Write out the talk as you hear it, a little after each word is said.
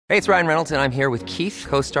Hey, it's Ryan Reynolds, and I'm here with Keith,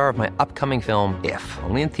 co-star of my upcoming film, If,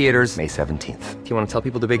 only in theaters May 17th. Do you want to tell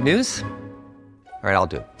people the big news? All right, I'll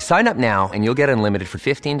do it. Sign up now and you'll get unlimited for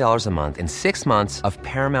 $15 a month and 6 months of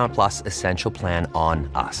Paramount Plus Essential Plan on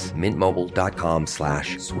us.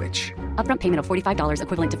 MintMobile.com/switch. Upfront payment of $45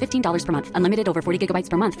 equivalent to $15 per month. Unlimited over 40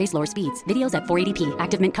 gigabytes per month. Face lower speeds. Videos at 480p.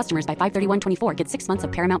 Active Mint customers by 531.24 get 6 months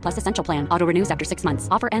of Paramount Plus Essential Plan. Auto renews after 6 months.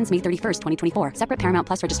 Offer ends May 31st, 2024. Separate Paramount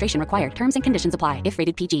Plus registration required. Terms and conditions apply if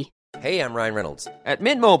rated PG. Hey, I'm Ryan Reynolds. At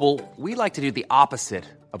Mint Mobile, we like to do the opposite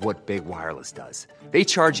of what Big Wireless does. They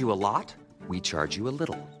charge you a lot. We charge you a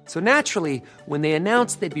little. So naturally, when they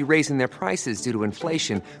announced they'd be raising their prices due to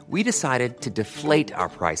inflation, we decided to deflate our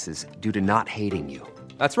prices due to not hating you.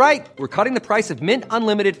 That's right. We're cutting the price of Mint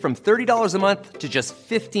Unlimited from $30 a month to just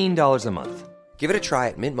 $15 a month. Give it a try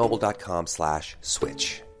at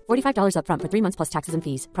mintmobile.com/switch. $45 upfront for 3 months plus taxes and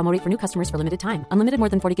fees. Promo rate for new customers for limited time. Unlimited more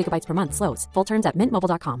than 40 gigabytes per month. Slows full terms at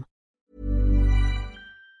mintmobile.com.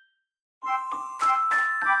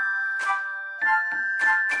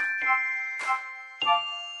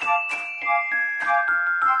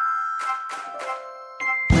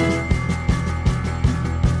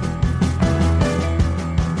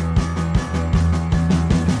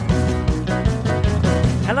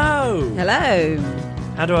 Hello.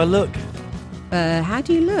 How do I look? How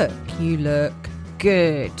do you look? You look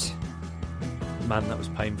good. Man, that was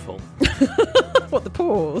painful. What, the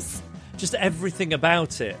pause? Just everything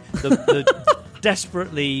about it. The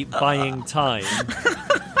desperately buying time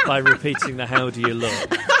by repeating the how do you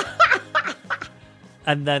look.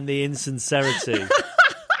 And then the insincerity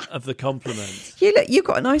of the compliment. You've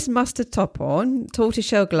got a nice mustard top on,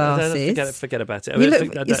 tortoiseshell glasses. Forget about it.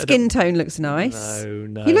 Your skin tone looks nice.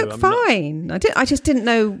 No. You look fine. I just didn't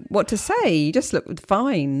know what to say. You just look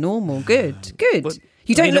fine, normal, good. But,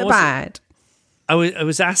 you don't look bad. I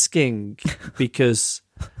was asking because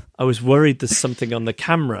I was worried there's something on the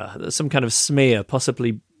camera, there's some kind of smear,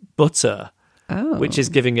 possibly butter, which is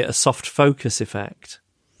giving it a soft focus effect.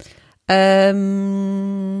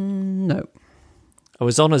 No. I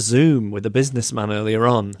was on a Zoom with a businessman earlier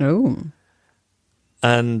on. Oh.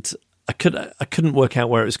 And I couldn't work out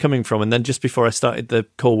where it was coming from. And then just before I started the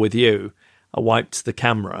call with you, I wiped the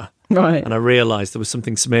camera. Right. And I realised there was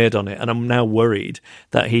something smeared on it. And I'm now worried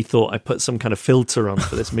that he thought I put some kind of filter on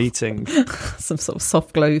for this meeting. Some sort of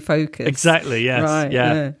soft glow focus. Exactly, yes. Right,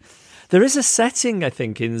 yeah. There is a setting, I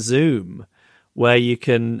think, in Zoom where you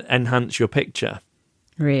can enhance your picture.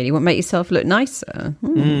 Really? You want to make yourself look nicer?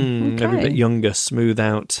 Okay. Maybe a bit younger, smooth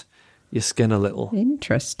out your skin a little.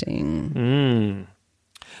 Interesting.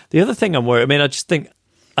 The other thing I'm worried, I just think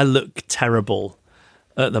I look terrible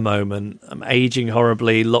at the moment. I'm aging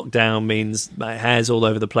horribly. Lockdown means my hair's all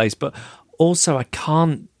over the place, but also I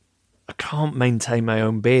can't maintain my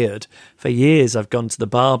own beard. For years I've gone to the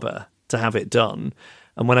barber to have it done,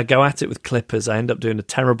 and when I go at it with clippers, I end up doing a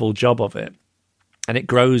terrible job of it. And it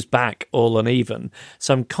grows back all uneven.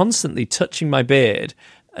 So I'm constantly touching my beard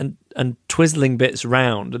and twizzling bits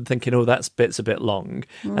round and thinking, oh, that bit's a bit long.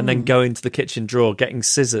 And then going to the kitchen drawer, getting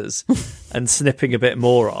scissors and snipping a bit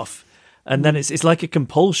more off. And then it's like a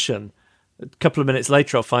compulsion. A couple of minutes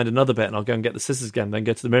later, I'll find another bit and I'll go and get the scissors again, then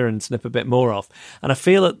go to the mirror and snip a bit more off. And I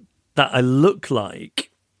feel that I look like...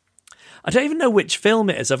 I don't even know which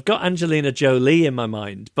film it is. I've got Angelina Jolie in my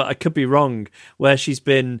mind, but I could be wrong, where she's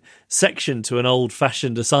been sectioned to an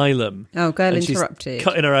old-fashioned asylum. Oh, Girl and Interrupted. She's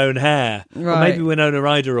cutting her own hair. Right. Or maybe Winona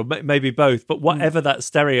Ryder, or maybe both. But whatever that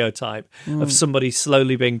stereotype of somebody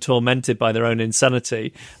slowly being tormented by their own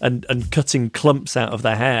insanity and cutting clumps out of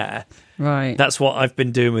their hair, right. That's what I've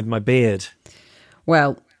been doing with my beard.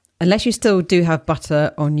 Well, unless you still do have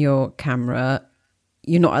butter on your camera,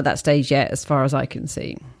 you're not at that stage yet, as far as I can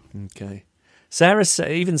see. Okay. Sarah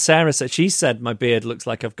said, she said my beard looks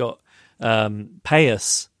like I've got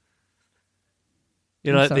payas.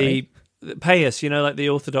 You know, like the payas, like the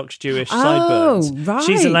Orthodox Jewish sideburns. Right.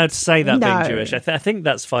 She's allowed to say that No. being Jewish. I think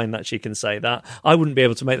that's fine that she can say that. I wouldn't be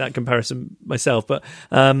able to make that comparison myself, but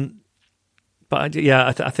I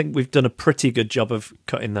think we've done a pretty good job of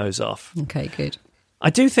cutting those off. Okay, good. I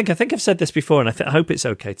think I've said this before, and I hope it's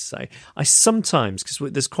okay to say, I sometimes,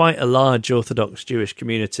 because there's quite a large Orthodox Jewish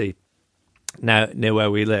community now near where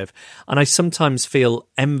we live, and I sometimes feel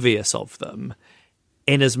envious of them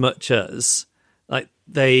in as much as like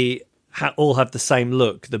they all have the same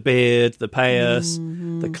look, the beard, the payas,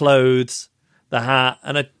 the clothes, the hat,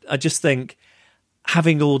 and I just think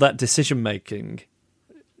having all that decision-making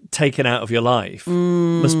taken out of your life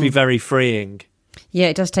must be very freeing. Yeah,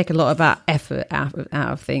 it does take a lot of that effort out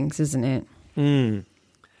of things, isn't it?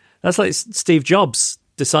 That's like Steve Jobs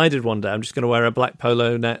decided one day, I'm just going to wear a black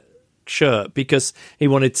polo net shirt because he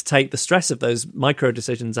wanted to take the stress of those micro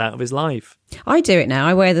decisions out of his life. I do it now.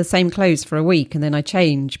 I wear the same clothes for a week and then I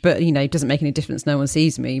change. But, it doesn't make any difference. No one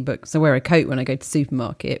sees me. But so I wear a coat when I go to the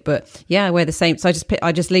supermarket. But yeah, I wear the same. So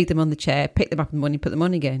I just leave them on the chair, pick them up in the morning, put them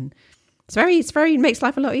on again. It makes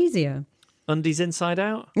life a lot easier. Undies inside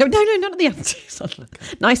out? No, not the undies.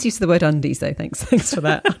 Nice use of the word undies, though. Thanks for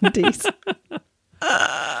that. Undies.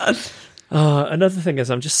 Another thing is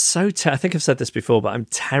I'm just so... I think I've said this before, but I'm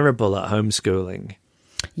terrible at homeschooling.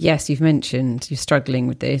 Yes, you've mentioned you're struggling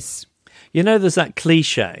with this. There's that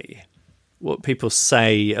cliche, what people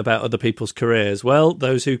say about other people's careers. Well,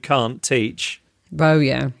 those who can't teach. Oh,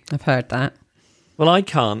 yeah, I've heard that. Well, I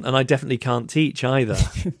can't, and I definitely can't teach either.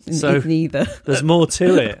 So neither. There's more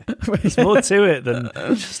to it. There's more to it than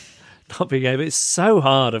just not being able. It's so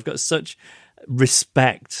hard. I've got such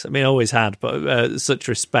respect. I mean, I always had, but such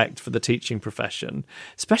respect for the teaching profession,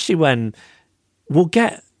 especially when we'll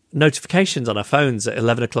get notifications on our phones at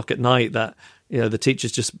 11 o'clock at night that the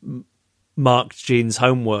teacher's just marked Jean's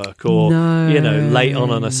homework, or late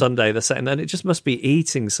on a Sunday. They're saying, and it just must be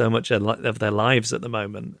eating so much of their lives at the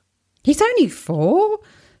moment. He's only 4.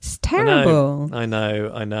 It's terrible. I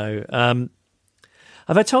know.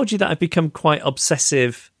 Have I told you that I've become quite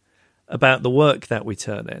obsessive about the work that we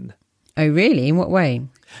turn in? Oh, really? In what way?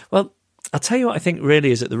 Well, I'll tell you what I think really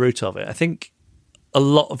is at the root of it. I think a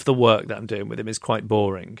lot of the work that I'm doing with him is quite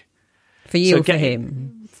boring. For you or for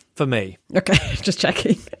him? For me. Okay, just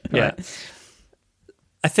checking. Yeah. Right.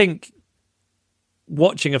 I think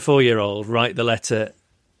watching a 4-year-old write the letter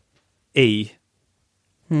E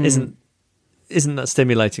isn't that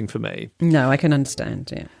stimulating for me. No, I can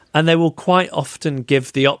understand, yeah. And they will quite often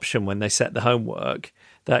give the option when they set the homework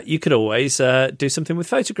that you could always do something with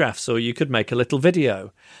photographs, or you could make a little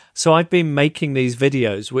video. So I've been making these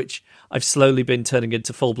videos, which I've slowly been turning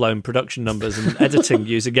into full-blown production numbers and editing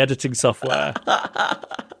using editing software.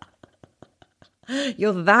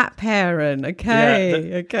 You're that parent,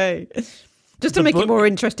 okay, okay. Just to make it more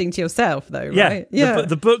interesting to yourself, though, right? Yeah.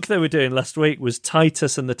 The book they were doing last week was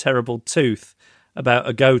Titus and the Terrible Tooth, about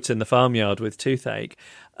a goat in the farmyard with toothache.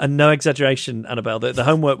 And no exaggeration, Annabelle, the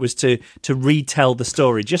homework was to retell the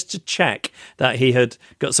story, just to check that he had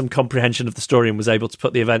got some comprehension of the story and was able to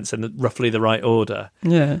put the events in roughly the right order.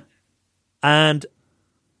 Yeah. And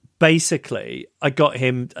basically, I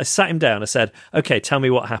sat him down, I said, okay, tell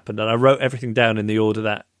me what happened. And I wrote everything down in the order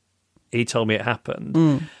that he told me it happened.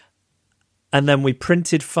 Mm. And then we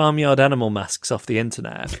printed farmyard animal masks off the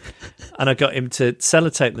internet, and I got him to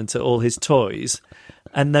sellotape them to all his toys.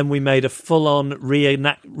 And then we made a full-on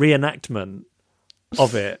reenactment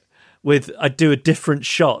of it. I'd do a different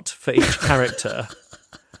shot for each character,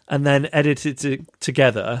 and then edit it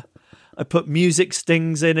together. I put music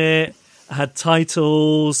stings in it. I had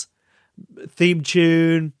titles, theme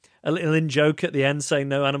tune, a little in-joke at the end saying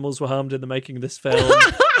no animals were harmed in the making of this film.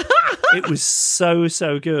 It was so,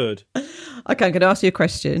 so good. Okay, I'm going to ask you a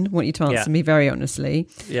question. I want you to answer me very honestly.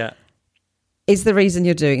 Yeah. Is the reason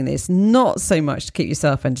you're doing this not so much to keep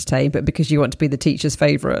yourself entertained, but because you want to be the teacher's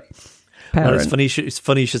favourite parent? Well, it's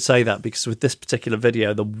funny you should say that, because with this particular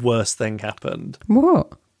video, the worst thing happened.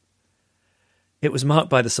 What? It was marked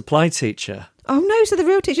by the supply teacher. Oh, no, so the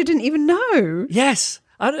real teacher didn't even know? Yes.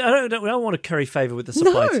 I don't want to curry favour with the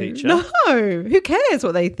supply teacher. No, who cares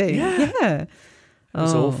what they think? Yeah. It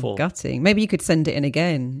was awful. Gutting. Maybe you could send it in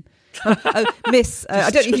again. Miss, I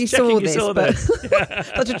don't know if you saw this,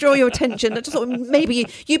 to draw your attention, I just thought maybe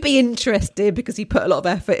you'd be interested because you put a lot of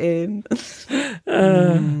effort in.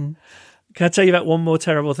 Can I tell you about one more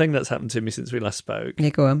terrible thing that's happened to me since we last spoke?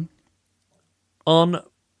 Yeah, go on. On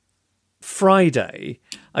Friday,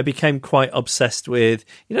 I became quite obsessed with,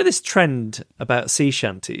 this trend about sea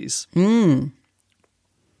shanties. I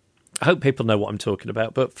hope people know what I'm talking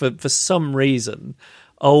about, but for some reason,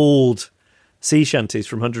 old sea shanties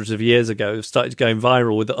from hundreds of years ago started going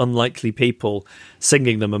viral with unlikely people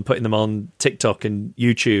singing them and putting them on TikTok and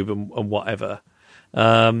YouTube and whatever.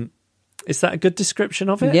 Is that a good description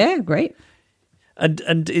of it? Yeah, great.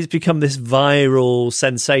 And it's become this viral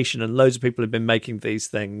sensation, and loads of people have been making these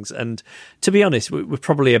things. And to be honest, we're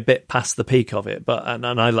probably a bit past the peak of it, and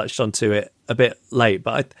I latched onto it a bit late.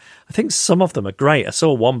 But I think some of them are great. I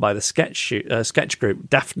saw one by the sketch group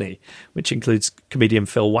Daphne, which includes comedian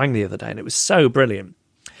Phil Wang, the other day, and it was so brilliant.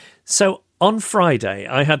 So on Friday,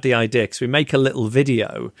 I had the idea, because we make a little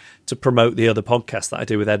video to promote the other podcast that I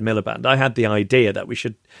do with Ed Miliband. I had the idea that we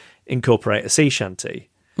should incorporate a sea shanty.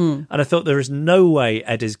 And I thought, there is no way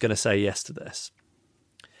Ed is going to say yes to this.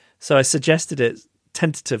 So I suggested it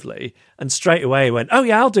tentatively, and straight away he went, oh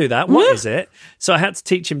yeah, I'll do that. What is it? So I had to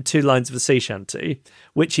teach him 2 lines of the sea shanty,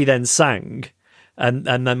 which he then sang. And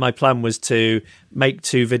then my plan was to make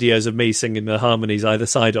 2 videos of me singing the harmonies either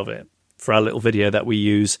side of it for our little video that we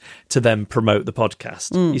use to then promote the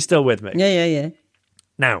podcast. You still with me? Yeah.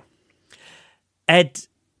 Now, Ed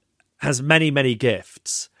has many, many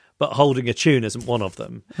gifts, but holding a tune isn't one of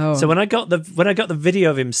them. Oh. So when I got the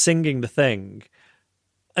video of him singing the thing,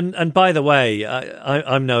 and by the way,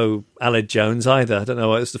 I'm no Aled Jones either. I don't know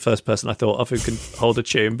why it's the first person I thought of who can hold a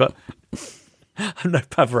tune, but I'm no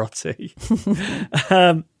Pavarotti.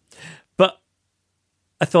 But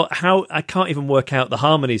I thought, I can't even work out the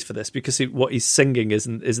harmonies for this because what he's singing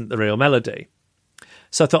isn't the real melody.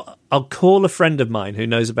 So I thought, I'll call a friend of mine who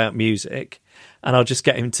knows about music, and I'll just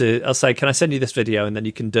get him I'll say, can I send you this video, and then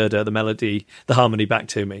you can the melody, the harmony back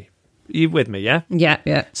to me. Are you with me, yeah?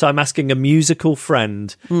 Yeah. So I'm asking a musical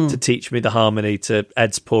friend to teach me the harmony to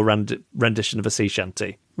Ed's poor rendition of a sea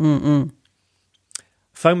shanty. Phone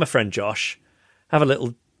my friend Josh, have a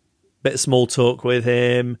little bit of small talk with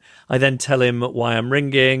him. I then tell him why I'm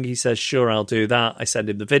ringing. He says, sure, I'll do that. I send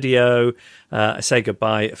him the video. I say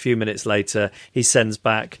goodbye. A few minutes later, he sends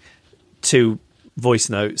back 2 voice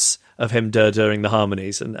notes of him during the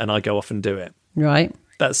harmonies, and I go off and do it. Right.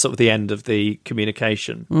 That's sort of the end of the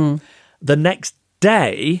communication. The next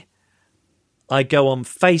day, I go on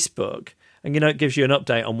Facebook, and it gives you an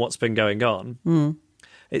update on what's been going on.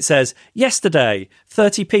 It says, yesterday,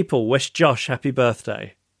 30 people wished Josh happy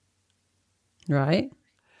birthday. Right.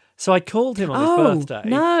 So I called him on his birthday.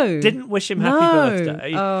 No. Didn't wish him happy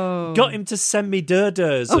birthday. Got him to send me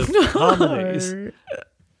durs of harmonies.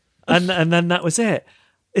 And then that was it.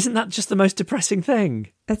 Isn't that just the most depressing thing?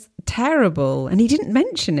 That's terrible. And he didn't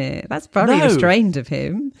mention it. That's very restrained of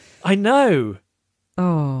him. I know.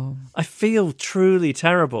 Oh. I feel truly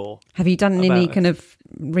terrible. Have you done any kind of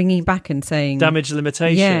ringing back and saying... Damage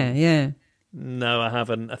limitation? Yeah. No, I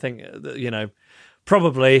haven't. I think,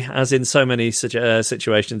 probably, as in so many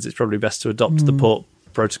situations, it's probably best to adopt the port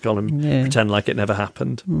protocol and pretend like it never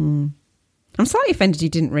happened. I'm slightly offended you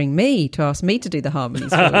didn't ring me to ask me to do the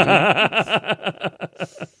harmonies for you.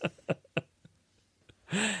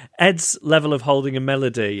 Ed's level of holding a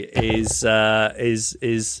melody is I'd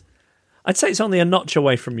say it's only a notch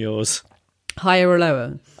away from yours. Higher or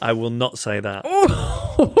lower? I will not say that.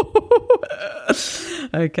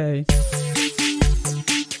 Okay.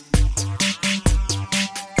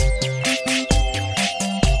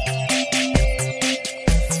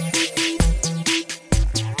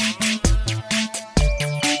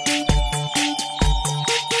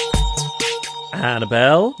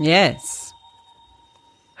 Annabelle? Yes.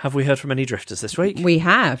 Have we heard from any drifters this week? We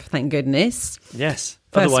have, thank goodness. Yes.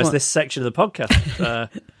 First Otherwise, one. this section of the podcast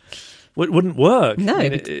wouldn't work. No. I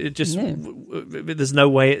mean, it just there's no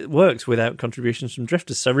way it works without contributions from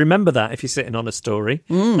drifters. So remember that if you're sitting on a story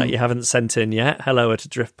that you haven't sent in yet,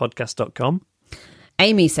 hello@driftpodcast.com.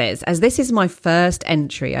 Amy says, as this is my first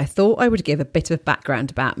entry, I thought I would give a bit of background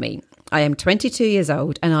about me. I am 22 years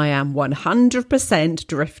old and I am 100%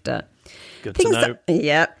 drifter. Good to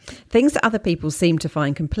know. Things that other people seem to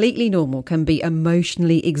find completely normal can be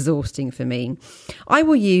emotionally exhausting for me. I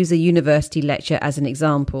will use a university lecture as an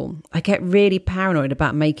example. I get really paranoid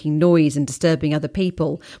about making noise and disturbing other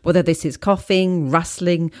people, whether this is coughing,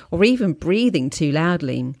 rustling, or even breathing too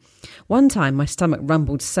loudly. One time my stomach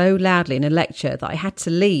rumbled so loudly in a lecture that I had to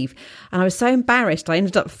leave, and I was so embarrassed I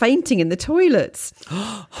ended up fainting in the toilets.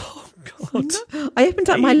 God. I opened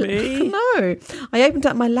up my I opened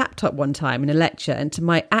up my laptop one time in a lecture, and to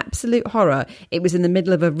my absolute horror, it was in the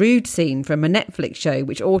middle of a rude scene from a Netflix show,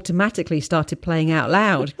 which automatically started playing out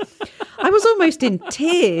loud. I was almost in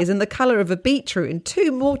tears and the colour of a beetroot, and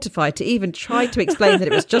too mortified to even try to explain that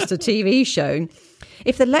it was just a TV show.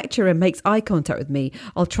 If the lecturer makes eye contact with me,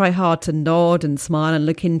 I'll try hard to nod and smile and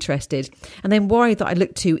look interested, and then worry that I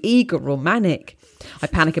look too eager or manic. I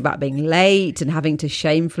panic about being late and having to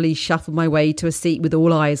shamefully shuffle my way to a seat with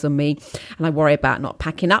all eyes on me. And I worry about not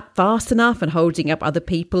packing up fast enough and holding up other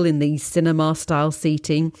people in the cinema-style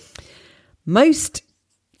seating. Most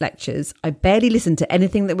lectures, I barely listened to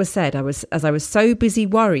anything that was said as I was so busy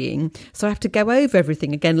worrying, so I have to go over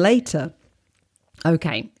everything again later.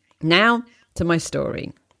 Okay, now to my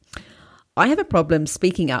story. I have a problem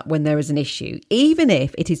speaking up when there is an issue, even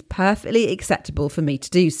if it is perfectly acceptable for me to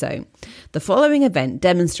do so. The following event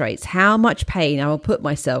demonstrates how much pain I will put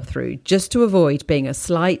myself through just to avoid being a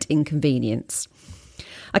slight inconvenience.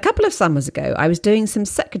 A couple of summers ago, I was doing some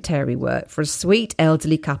secretary work for a sweet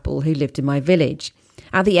elderly couple who lived in my village.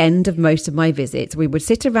 At the end of most of my visits, we would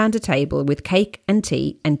sit around a table with cake and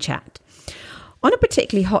tea and chat. On a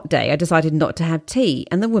particularly hot day, I decided not to have tea,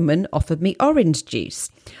 and the woman offered me orange juice.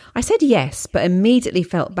 I said yes, but immediately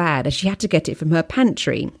felt bad as she had to get it from her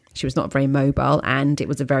pantry. She was not very mobile and it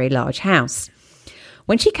was a very large house.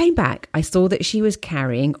 When she came back, I saw that she was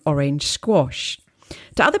carrying orange squash.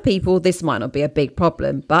 To other people, this might not be a big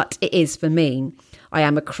problem, but it is for me. I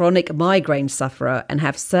am a chronic migraine sufferer and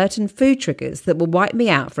have certain food triggers that will wipe me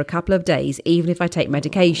out for a couple of days, even if I take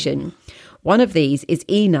medication. One of these is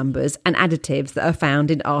E numbers and additives that are found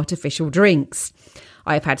in artificial drinks.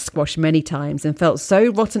 I have had squash many times and felt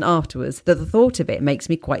so rotten afterwards that the thought of it makes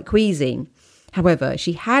me quite queasy. However,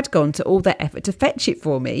 she had gone to all that effort to fetch it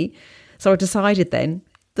for me, so I decided then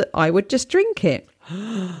that I would just drink it.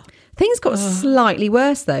 Things got slightly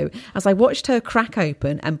worse though, as I watched her crack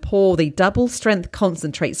open and pour the double strength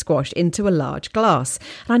concentrate squash into a large glass.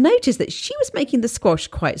 And I noticed that she was making the squash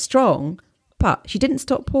quite strong, but she didn't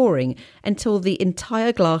stop pouring until the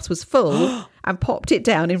entire glass was full and popped it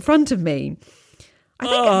down in front of me. I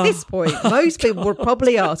think at this point, most people would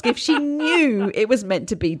probably ask if she knew it was meant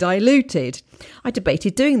to be diluted. I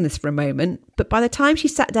debated doing this for a moment, but by the time she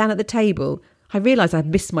sat down at the table, I realised I'd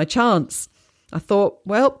missed my chance. I thought,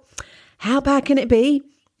 well, how bad can it be?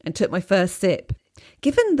 And took my first sip.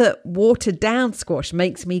 Given that watered down squash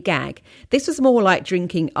makes me gag, this was more like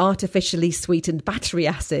drinking artificially sweetened battery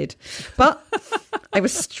acid. But I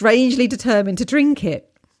was strangely determined to drink it.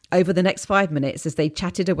 Over the next 5 minutes, as they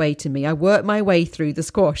chatted away to me, I worked my way through the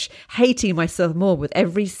squash, hating myself more with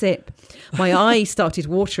every sip. My eyes started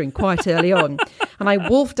watering quite early on, and I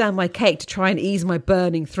wolfed down my cake to try and ease my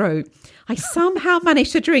burning throat. I somehow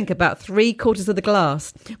managed to drink about 3/4 of the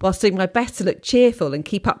glass, whilst doing my best to look cheerful and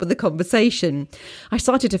keep up with the conversation. I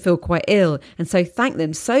started to feel quite ill, and so thanked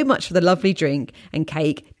them so much for the lovely drink and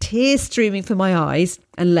cake, tears streaming from my eyes,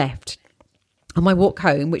 and left. On my walk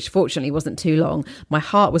home, which fortunately wasn't too long, my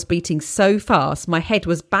heart was beating so fast, my head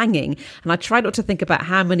was banging, and I tried not to think about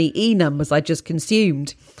how many E numbers I just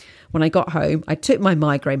consumed. When I got home, I took my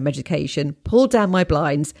migraine medication, pulled down my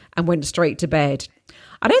blinds, and went straight to bed.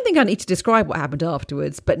 I don't think I need to describe what happened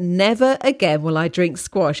afterwards, but never again will I drink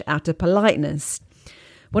squash out of politeness.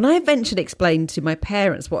 When I eventually explained to my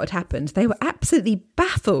parents what had happened, they were absolutely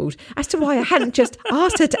baffled as to why I hadn't just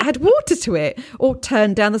asked her to add water to it or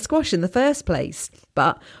turned down the squash in the first place.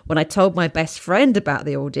 But when I told my best friend about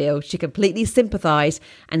the ordeal, she completely sympathised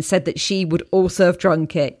and said that she would also have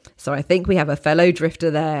drunk it. So I think we have a fellow drifter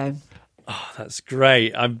there. Oh, that's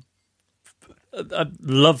great. I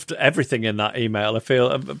loved everything in that email. I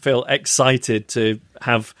feel excited to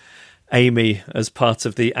have Amy as part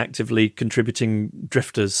of the actively contributing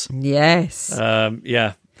drifters. Yes.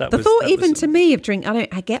 Yeah. The thought even to me of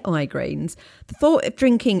I get migraines. The thought of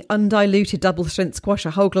drinking undiluted double strength squash,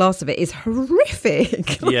 a whole glass of it, is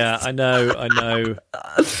horrific. Yeah, I know.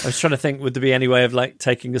 I was trying to think, would there be any way of like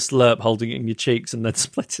taking a slurp, holding it in your cheeks and then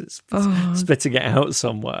splitting it out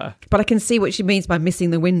somewhere? But I can see what she means by missing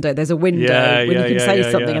the window. There's a window when you can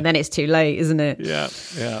say something and then it's too late, isn't it?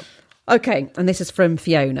 Yeah. Okay, and this is from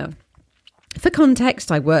Fiona. For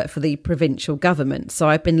context, I work for the provincial government, so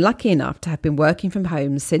I've been lucky enough to have been working from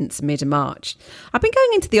home since mid-March. I've been going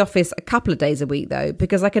into the office a couple of days a week, though,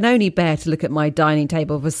 because I can only bear to look at my dining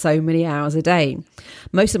table for so many hours a day.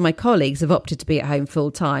 Most of my colleagues have opted to be at home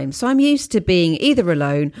full-time, so I'm used to being either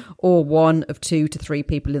alone or one of 2 to 3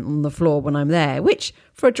 people on the floor when I'm there, which,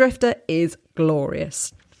 for a drifter, is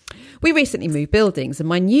glorious. We recently moved buildings and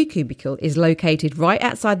my new cubicle is located right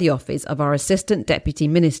outside the office of our Assistant Deputy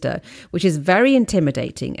Minister, which is very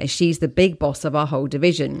intimidating as she's the big boss of our whole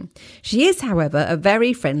division. She is, however, a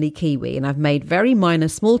very friendly Kiwi and I've made very minor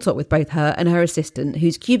small talk with both her and her assistant,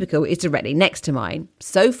 whose cubicle is directly next to mine.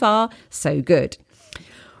 So far, so good.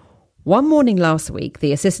 One morning last week,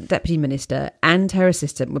 the Assistant Deputy Minister and her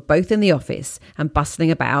assistant were both in the office and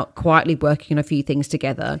bustling about, quietly working on a few things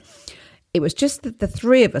together. It was just the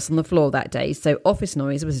 3 of us on the floor that day, so office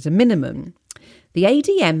noise was at a minimum. The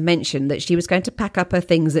ADM mentioned that she was going to pack up her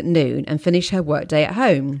things at noon and finish her workday at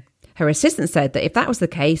home. Her assistant said that if that was the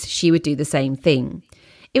case, she would do the same thing.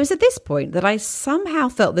 It was at this point that I somehow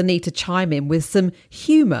felt the need to chime in with some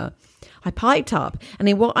humour. I piped up and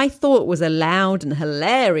in what I thought was a loud and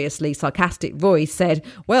hilariously sarcastic voice said,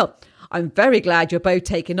 "Well, I'm very glad you're both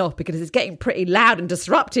taking off because it's getting pretty loud and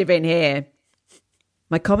disruptive in here."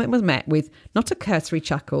 My comment was met with not a cursory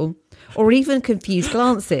chuckle or even confused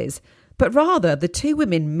glances, but rather the 2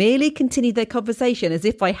 women merely continued their conversation as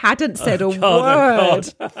if I hadn't said a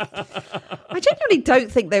word. I genuinely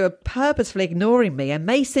don't think they were purposefully ignoring me and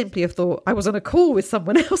may simply have thought I was on a call with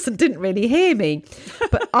someone else and didn't really hear me.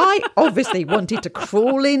 But I obviously wanted to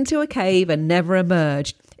crawl into a cave and never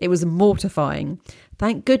emerge. It was mortifying.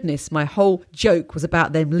 Thank goodness my whole joke was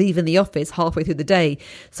about them leaving the office halfway through the day,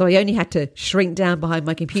 so I only had to shrink down behind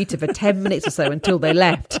my computer for 10 minutes or so until they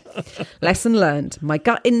left. Lesson learned. My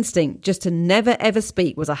gut instinct just to never ever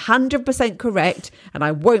speak was 100% correct, and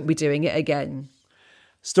I won't be doing it again.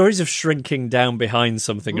 Stories of shrinking down behind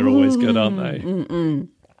something are always good, aren't they?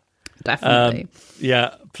 Definitely.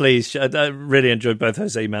 Yeah, please. I really enjoyed both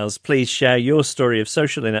those emails. Please share your story of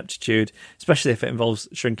social ineptitude, especially if it involves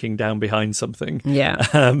shrinking down behind something. Yeah.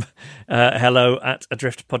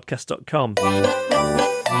 hello@adriftpodcast.com.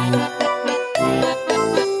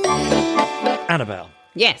 Annabelle.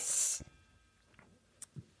 Yes.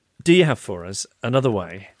 Do you have for us another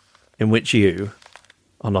way in which you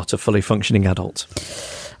are not a fully functioning adult?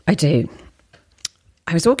 I do.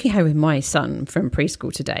 I was walking home with my son from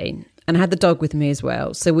preschool today and I had the dog with me as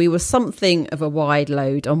well. So we were something of a wide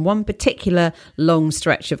load on one particular long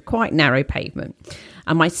stretch of quite narrow pavement.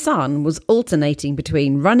 And my son was alternating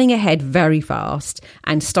between running ahead very fast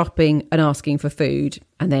and stopping and asking for food,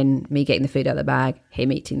 and then me getting the food out of the bag,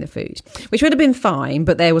 him eating the food, which would have been fine.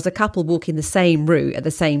 But there was a couple walking the same route at the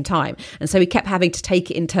same time. And so he kept having to take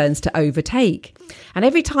it in turns to overtake. And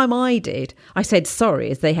every time I did, I said sorry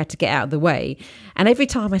as they had to get out of the way. And every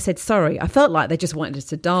time I said sorry, I felt like they just wanted us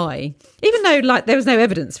to die, even though there was no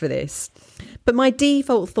evidence for this. But my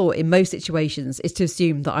default thought in most situations is to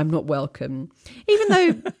assume that I'm not welcome, even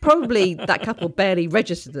though probably that couple barely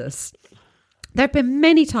registered us. There have been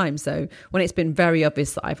many times, though, when it's been very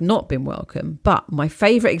obvious that I've not been welcome. But my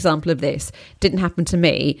favourite example of this didn't happen to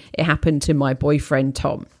me. It happened to my boyfriend,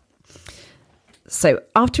 Tom. So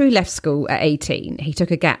after he left school at 18, he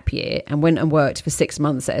took a gap year and went and worked for 6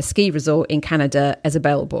 months at a ski resort in Canada as a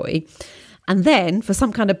bellboy. And then, for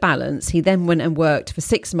some kind of balance, he then went and worked for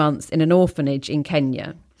 6 months in an orphanage in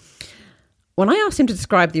Kenya. When I asked him to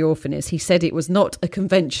describe the orphanage, he said it was not a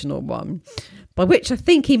conventional one, by which I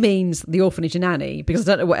think he means the orphanage in Annie, because I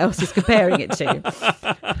don't know what else he's comparing it to.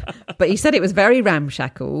 But he said it was very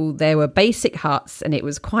ramshackle. There were basic huts and it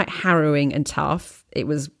was quite harrowing and tough. It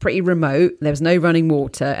was pretty remote. There was no running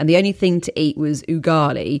water. And the only thing to eat was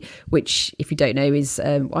ugali, which, if you don't know, is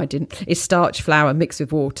starch flour mixed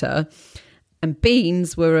with water. And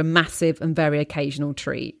beans were a massive and very occasional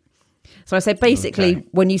treat. So I said, basically,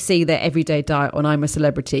 When you see their everyday diet on I'm a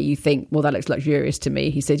Celebrity, you think, well, that looks luxurious to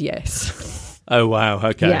me. He said, yes. Oh, wow.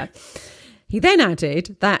 Okay. Yeah. He then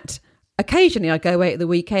added that occasionally I go away at the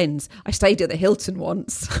weekends. I stayed at the Hilton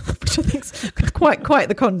once, which I think is quite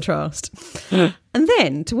the contrast. And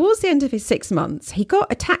then towards the end of his 6 months, he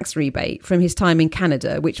got a tax rebate from his time in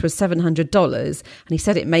Canada, which was $700. And he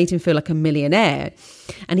said it made him feel like a millionaire.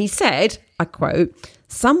 And he said, I quote,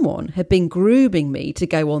 someone had been grooming me to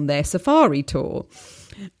go on their safari tour.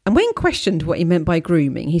 And when questioned what he meant by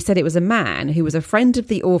grooming, he said it was a man who was a friend of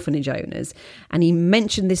the orphanage owners, and he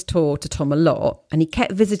mentioned this tour to Tom a lot, and he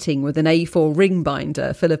kept visiting with an A4 ring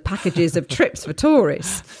binder full of packages of trips for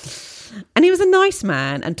tourists. And he was a nice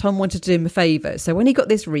man, and Tom wanted to do him a favour. So when he got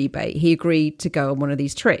this rebate, he agreed to go on one of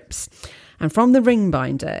these trips. And from the ring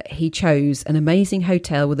binder, he chose an amazing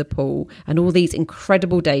hotel with a pool and all these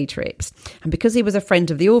incredible day trips. And because he was a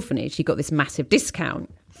friend of the orphanage, he got this massive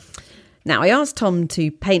discount. Now, I asked Tom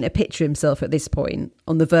to paint a picture of himself at this point,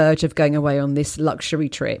 on the verge of going away on this luxury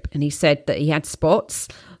trip. And he said that he had spots,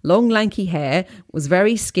 long lanky hair, was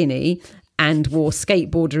very skinny and wore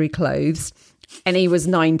skateboardery clothes. And he was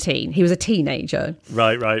 19. He was a teenager.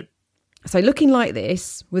 Right. So looking like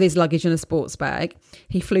this, with his luggage in a sports bag,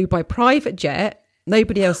 he flew by private jet,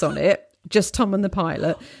 nobody else on it, just Tom and the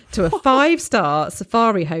pilot, to a 5-star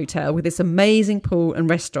safari hotel with this amazing pool and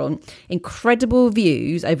restaurant, incredible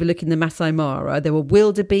views overlooking the Masai Mara. There were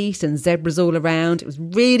wildebeest and zebras all around. It was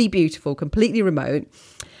really beautiful, completely remote.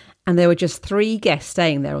 And there were just 3 guests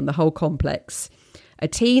staying there on the whole complex. A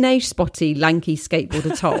teenage, spotty, lanky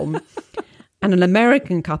skateboarder, Tom, and an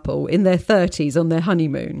American couple in their 30s on their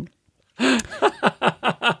honeymoon.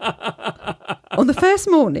 On the first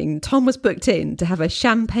morning, Tom was booked in to have a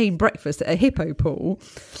champagne breakfast at a hippo pool,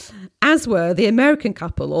 as were the American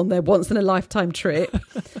couple on their once-in-a-lifetime trip.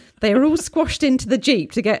 They were all squashed into the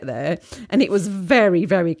Jeep to get there, and it was very,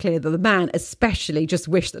 very clear that the man especially just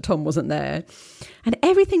wished that Tom wasn't there. And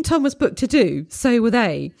everything Tom was booked to do, so were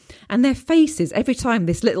they. And their faces, every time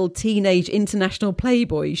this little teenage international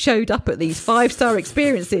playboy showed up at these 5-star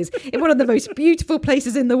experiences in one of the most beautiful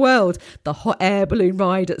places in the world, the hot air balloon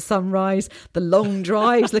ride at sunrise, the long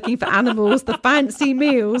drives looking for animals, the fancy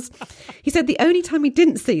meals. He said the only time he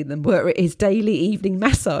didn't see them were at his daily evening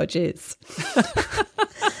massages.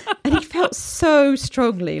 And he felt so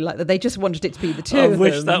strongly like that they just wanted it to be the two of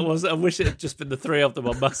them. I wish it had just been the 3 of them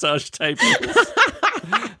on massage tables.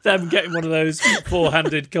 them getting one of those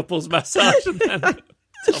four-handed couples massage and then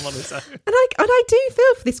Tom on his own. And I do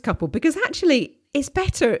feel for this couple because actually it's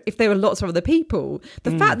better if there were lots of other people.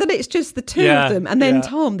 The fact that it's just the two of them and then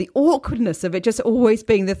Tom, the awkwardness of it just always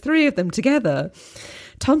being the three of them together.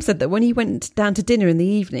 Tom said that when he went down to dinner in the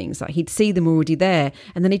evenings, like he'd see them already there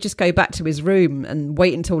and then he'd just go back to his room and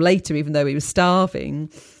wait until later, even though he was starving.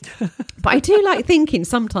 But I do like thinking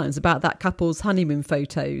sometimes about that couple's honeymoon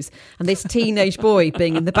photos and this teenage boy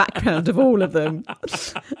being in the background of all of them.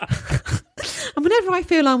 And whenever I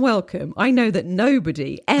feel unwelcome, I know that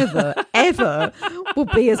nobody ever, ever will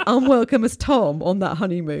be as unwelcome as Tom on that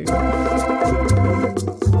honeymoon.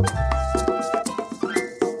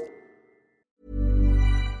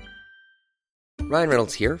 Ryan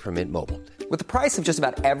Reynolds here from Mint Mobile. With the price of just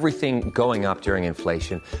about everything going up during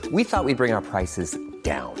inflation, we thought we'd bring our prices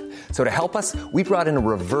down. So to help us, we brought in a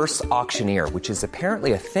reverse auctioneer, which is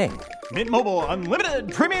apparently a thing. Mint Mobile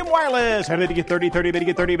Unlimited Premium Wireless. How to get 30, 30, bit to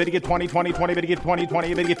get 30, bit to get 20, 20, 20, bit to get 20,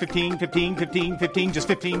 20, bit to get 15, 15, 15, 15, just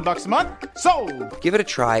 $15 a month? Sold! Give it a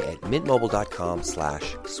try at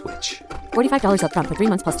mintmobile.com/switch. $45 up front for 3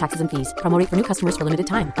 months plus taxes and fees. Promo rate for new customers for limited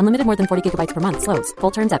time. Unlimited more than 40 gigabytes per month. Slows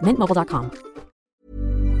full terms at mintmobile.com.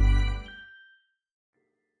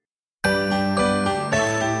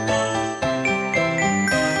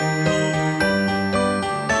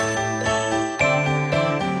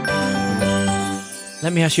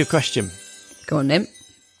 Let me ask you a question. Go on, Nim.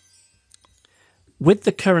 With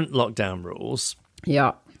the current lockdown rules,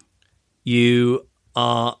 Yeah. you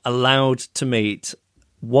are allowed to meet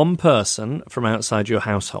one person from outside your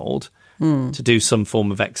household to do some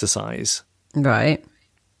form of exercise. Right.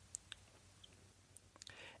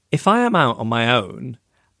 If I am out on my own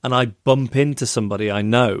and I bump into somebody I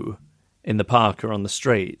know in the park or on the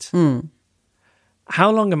street, how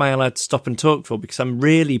long am I allowed to stop and talk for? Because I'm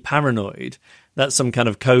really paranoid that some kind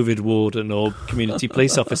of COVID warden or community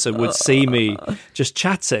police officer would see me just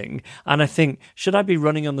chatting. And I think, should I be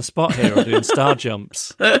running on the spot here or doing star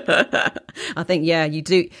jumps? I think, yeah, you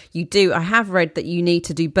do. You do. I have read that you need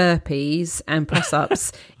to do burpees and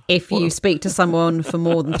press-ups if you speak to someone for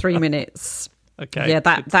more than 3 minutes. Okay. Yeah,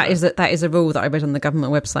 that is a rule that I read on the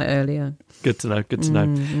government website earlier. Good to know. Good to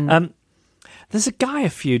know. There's a guy a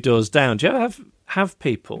few doors down. Do you ever have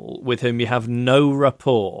people with whom you have no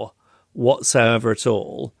rapport whatsoever at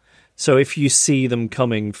all? So if you see them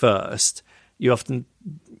coming first, you often,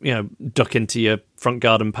 duck into your front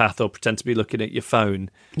garden path or pretend to be looking at your phone.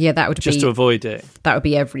 Yeah, that would just to avoid it. That would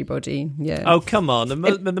be everybody. Yeah. Oh, come on! There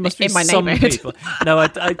must be some people. No, I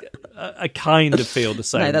kind of feel the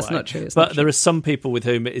same. No, that's way. not true. But there are some people with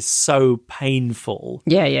whom it is so painful.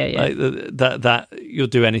 Yeah. Like, that you'll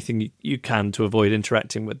do anything you can to avoid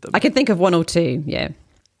interacting with them. I can think of one or two. Yeah.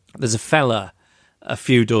 There's a fella a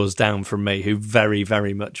few doors down from me who very,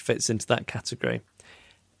 very much fits into that category.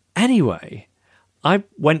 Anyway, I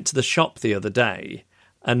went to the shop the other day,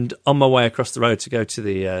 and on my way across the road to go to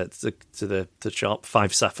the shop,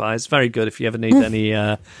 Five Sapphires, very good if you ever need any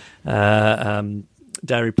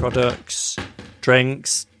dairy products,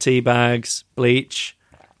 drinks, tea bags, bleach,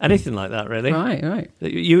 anything like that, really. Right.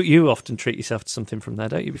 You often treat yourself to something from there,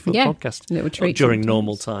 don't you, before the podcast? Little treat during sometimes.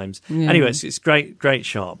 normal times. Yeah. Anyway, it's great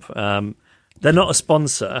shop. They're not a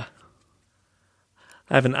sponsor.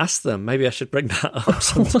 I haven't asked them. Maybe I should bring that up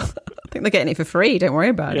sometime. I think they're getting it for free. Don't worry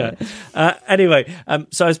about it. Anyway,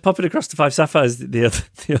 so I was popping across to Five Sapphires the other.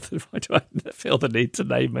 Why do I feel the need to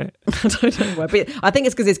name it? I don't know why, but I think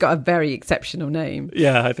it's because it's got a very exceptional name.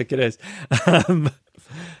 Yeah, I think it is.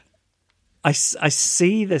 I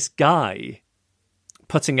see this guy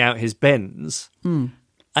putting out his bins,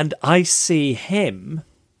 and I see him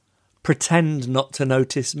pretend not to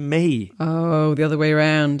notice me. Oh, the other way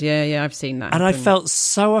around. Yeah, I've seen that. And I felt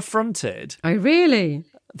so affronted. Oh, really?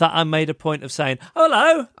 That I made a point of saying,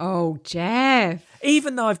 hello. Oh, Jeff.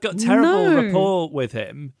 Even though I've got terrible rapport with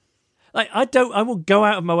him. Like, I will go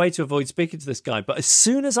out of my way to avoid speaking to this guy. But as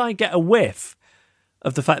soon as I get a whiff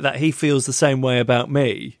of the fact that he feels the same way about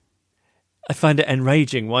me, I find it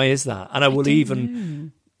enraging. Why is that? And I will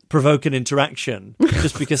even provoke an interaction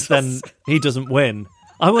just because then he doesn't win.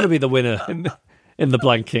 I want to be the winner in the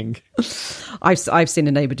blanking. I've seen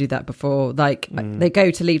a neighbour do that before. Like they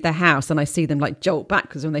go to leave their house and I see them like jolt back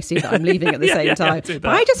because when they see that I'm leaving at the same time. But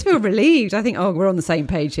I just feel relieved. I think, we're on the same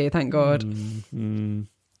page here. Thank God.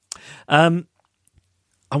 I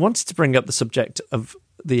wanted to bring up the subject of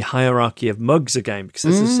the hierarchy of mugs again, because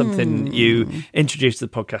this is something you introduced to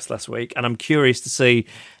the podcast last week, and I'm curious to see,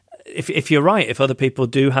 if you're right, if other people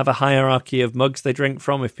do have a hierarchy of mugs they drink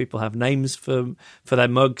from, if people have names for their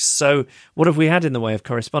mugs. So what have we had in the way of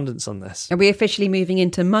correspondence on this? Are we officially moving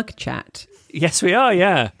into mug chat? Yes, we are,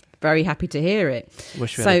 yeah. Very happy to hear it.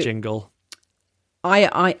 Wish we had a jingle.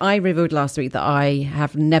 I revealed last week that I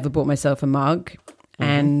have never bought myself a mug,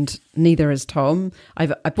 and neither has Tom. I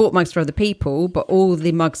bought mugs for other people, but all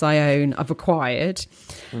the mugs I own I've acquired.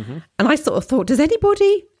 And I sort of thought, does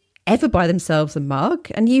anybody ever buy themselves a mug?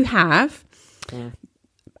 And you have.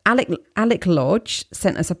 Alec Lodge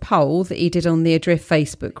sent us a poll that he did on the Adrift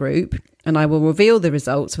Facebook group, and I will reveal the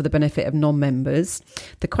results for the benefit of non-members.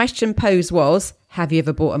 The question posed was, have you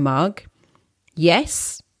ever bought a mug?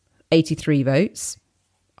 Yes, 83 votes.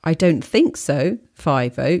 I don't think so,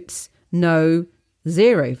 5 votes. No,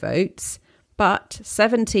 0 votes. But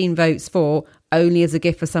 17 votes for only as a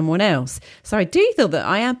gift for someone else. So I do feel that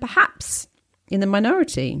I am perhaps in the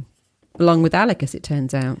minority, along with Alec, as it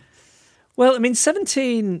turns out. Well, I mean,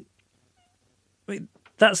 17...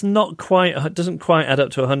 that's not quite... doesn't quite add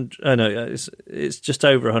up to 100... Oh, no, it's just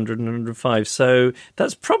over 100 and 105. So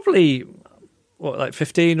that's probably, like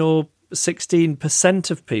 15 or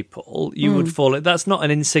 16% of people you would fall... That's not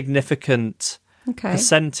an insignificant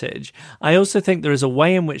percentage. I also think there is a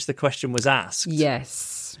way in which the question was asked.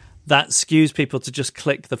 Yes. That skews people to just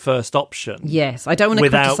click the first option. Yes, I don't want to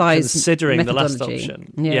without criticise considering the last methodology.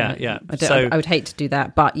 option. Yeah. I would hate to do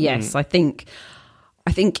that, but yes, I think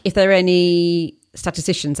if there are any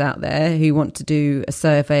statisticians out there who want to do a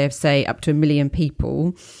survey of, say, up to 1 million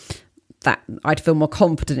people, that I'd feel more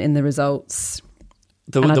confident in the results.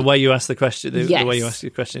 The way you ask the question, the way you ask the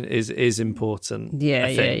question is important.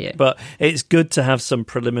 Yeah. But it's good to have some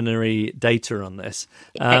preliminary data on this.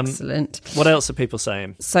 Excellent. What else are people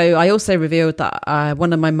saying? So I also revealed that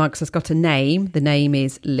one of my mugs has got a name. The name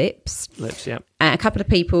is Lips. Lips, yeah. And a couple of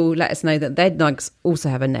people let us know that their mugs also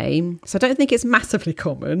have a name. So I don't think it's massively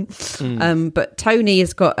common. But Tony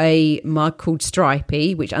has got a mug called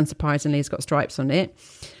Stripey, which unsurprisingly has got stripes on it.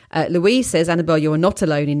 Louise says, Annabelle, you are not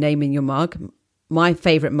alone in naming your mug. My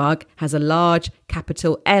favourite mug has a large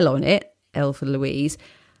capital L on it, L for Louise.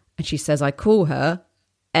 And she says, I call her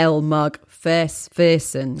L Mug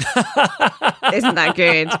Fersen. Isn't that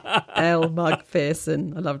good? L Mug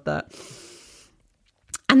Fersen. I love that.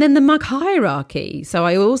 And then the mug hierarchy. So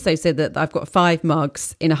I also said that I've got 5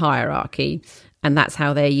 mugs in a hierarchy. And that's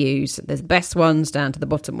how they're used. There's the best ones down to the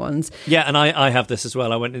bottom ones. Yeah, and I have this as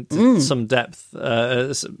well. I went into some depth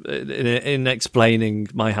in explaining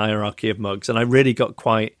my hierarchy of mugs, and I really got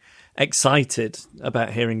quite excited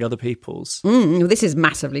about hearing other people's. This is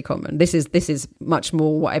massively common. This is much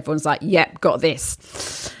more what everyone's like, yep, got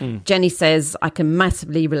this. Jenny says, I can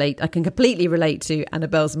completely relate to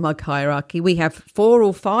Annabelle's mug hierarchy. We have 4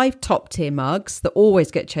 or 5 top tier mugs that always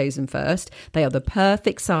get chosen first. They are the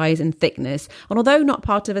perfect size and thickness. And although not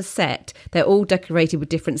part of a set, they're all decorated with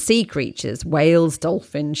different sea creatures, whales,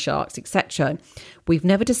 dolphins, sharks, etc. We've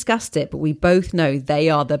never discussed it, but we both know they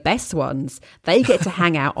are the best ones. They get to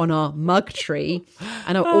hang out on our mug tree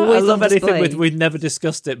and are always I love on display. anything with we've never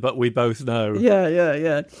discussed it, but we both know.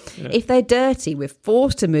 Yeah. If they're dirty, we're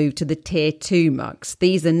forced to move to the tier 2 mugs.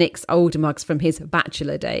 These are Nick's older mugs from his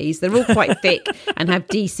bachelor days. They're all quite thick and have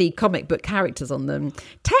DC comic book characters on them.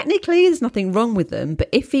 Technically, there's nothing wrong with them, but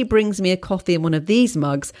if he brings me a coffee in one of these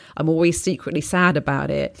mugs, I'm always secretly sad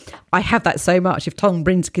about it. I have that so much. If Tom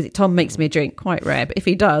brings, because Tom makes me a drink, quite rare, but if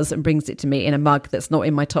he does and brings it to me in a mug that's not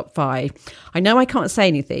in my top 5, I know I can't say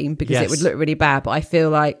anything because it would look really bad, but I feel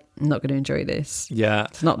like I'm not going to enjoy this. Yeah,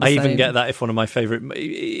 it's not the I same. even get that if one of my favourite,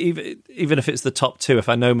 even if it's the top 2, if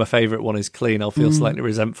I know my favourite one is clean, I'll feel slightly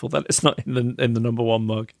resentful that it's not in the number 1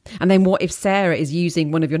 mug. And then what if Sarah is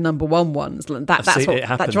using one of your number 1 ones?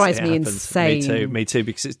 That drives me insane. Me too,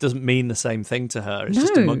 because it doesn't mean the same thing to her. It's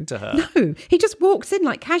just a mug to her. No, he just walks in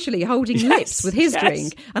like casually holding lips with his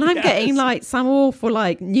drink, and I'm getting like some awful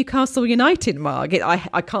like Newcastle United mug.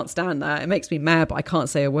 I can't stand that. It makes me mad, but I can't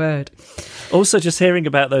say a word. Also, just hearing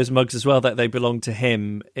about those mugs as well, that they belong to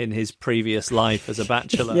him in his previous life as a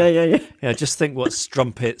bachelor. Yeah. Just think what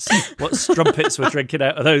strumpets were drinking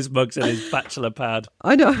out of those mugs in his bachelor pad.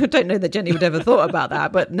 I don't know that Jenny would ever thought about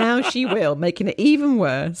that, but now she will, making it even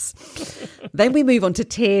worse. Then we move on to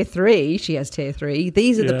tier 3. She has tier 3.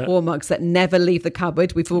 These are the poor mugs that never leave the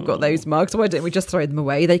cupboard. We've all got those mugs. Why don't we just throw them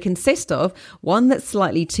away? They consist of one that's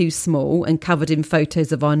slightly too small and covered in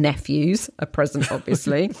photos of our nephews, a present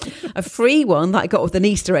obviously, a free one that I got with an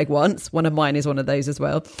Easter egg once, one of mine is one of those as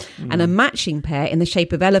well, and a matching pair in the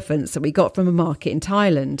shape of elephants that we got from a market in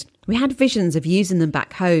Thailand. We had visions of using them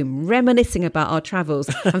back home, reminiscing about our travels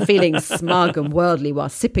and feeling smug and worldly while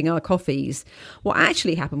sipping our coffees. What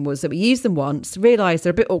actually happened was that we used them once, realised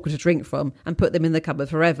they're a bit awkward to drink from and put them in the cupboard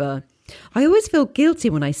forever. I always feel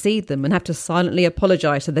guilty when I see them and have to silently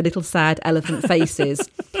apologise to their little sad elephant faces.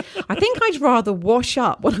 I think I'd rather wash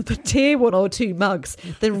up one of the tier 1 or 2 mugs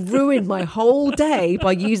than ruin my whole day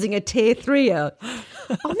by using a tier 3er.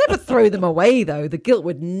 I'll never throw them away though. The guilt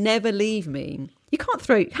would never leave me. You can't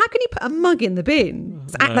throw... How can you put a mug in the bin?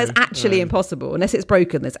 That's actually impossible. Unless it's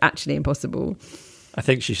broken, that's actually impossible. I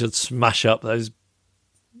think she should smash up those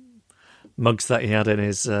mugs that he had in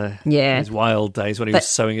his wild days when he was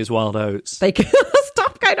sowing his wild oats. They could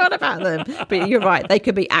stop going on about them. But you're right. They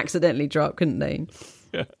could be accidentally dropped, couldn't they?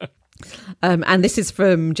 And this is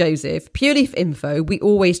from Joseph. Purely for info, we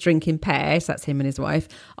always drink in pairs. That's him and his wife.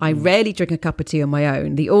 I rarely drink a cup of tea on my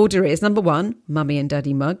own. The order is number 1, Mummy and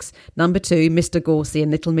Daddy mugs. Number 2, Mr. Gorsey and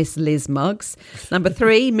Little Miss Liz mugs. Number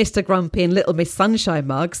 3, Mr. Grumpy and Little Miss Sunshine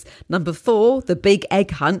mugs. Number 4, the Big Egg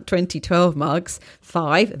Hunt 2012 mugs.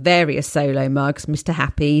 5, various solo mugs. Mr.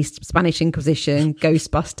 Happy, Spanish Inquisition,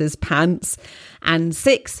 Ghostbusters, Pants. And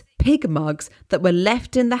 6, pig mugs that were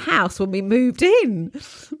left in the house when we moved in.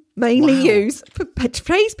 Mainly used to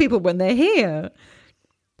praise people when they're here.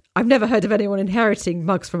 I've never heard of anyone inheriting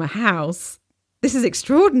mugs from a house. This is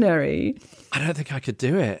extraordinary. I don't think I could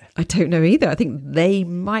do it. I don't know either. I think they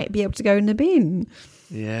might be able to go in the bin.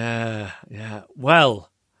 Yeah.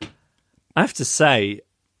 Well, I have to say,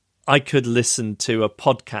 I could listen to a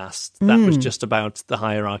podcast that was just about the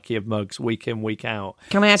hierarchy of mugs week in, week out.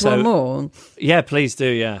 Can I add one more? Yeah, please do,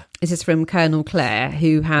 yeah. This is from Colonel Claire,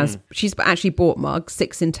 who has, she's actually bought mugs,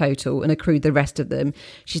 6 in total, and accrued the rest of them.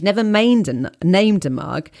 She's never named a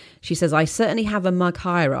mug. She says, I certainly have a mug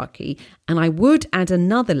hierarchy, and I would add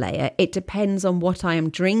another layer. It depends on what I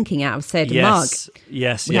am drinking out of said mug.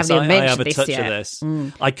 Yes, I have a touch of this.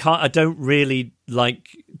 I don't really like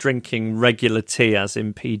drinking regular tea, as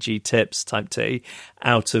in PG Tips type tea,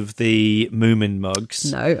 out of the Moomin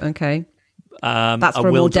mugs. No, okay. That's for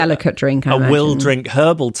a more delicate drink, I will drink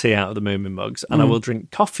herbal tea out of the Moomin mugs, and I will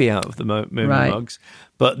drink coffee out of the Moomin mugs,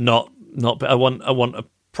 but not. I want a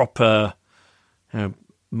proper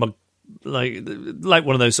mug, like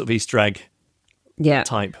one of those sort of Easter egg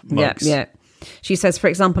type mugs. Yeah. She says, for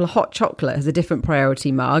example, a hot chocolate has a different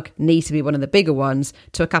priority mug, needs to be one of the bigger ones,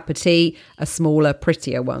 to a cup of tea, a smaller,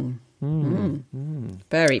 prettier one.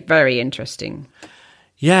 Very, very interesting.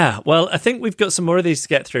 Yeah, well, I think we've got some more of these to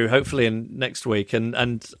get through, hopefully in next week,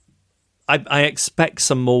 and I expect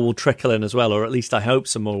some more will trickle in as well, or at least I hope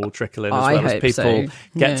some more will trickle in as people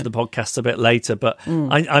get to the podcast a bit later. But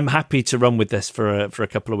I'm happy to run with this for a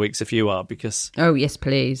couple of weeks if you are, because yes,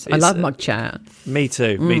 please. I love mug chat. Me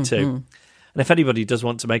too. And if anybody does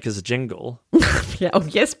want to make us a jingle,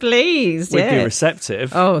 yes, please. We'd be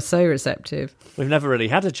receptive. Oh, so receptive. We've never really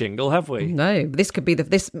had a jingle, have we? No, this could be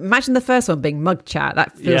this. Imagine the first one being mug chat.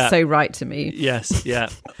 That feels so right to me. Yes, yeah.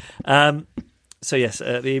 So yes,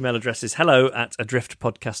 the email address is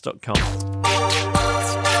hello@adriftpodcast.com.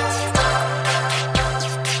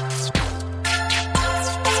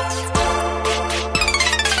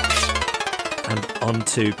 On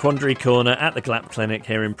to Quandary Corner at the GLAP Clinic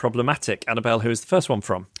here in Problematic. Annabelle, who is the first one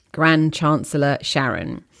from? Grand Chancellor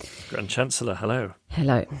Sharon. Grand Chancellor, hello.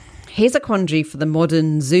 Hello. Here's a quandary for the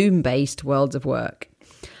modern Zoom-based world of work.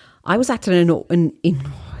 I was at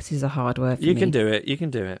this is a hard word for me. You can do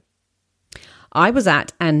it. I was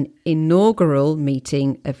at an inaugural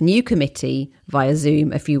meeting of new committee via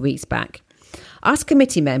Zoom a few weeks back. Us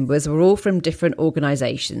committee members were all from different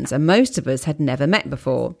organisations, and most of us had never met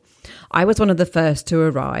before. I was one of the first to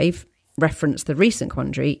arrive. Reference the recent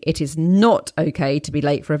quandary. It is not okay to be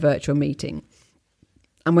late for a virtual meeting.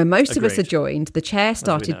 And when most of us had joined, the chair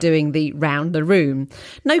started doing the round the room.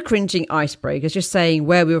 No cringing icebreakers, just saying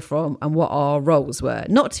where we were from and what our roles were.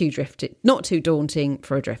 Not too daunting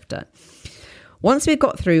for a drifter. Once we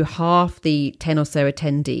got through half the 10 or so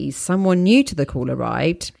attendees, someone new to the call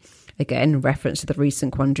arrived. Again, reference to the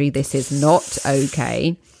recent quandary. This is not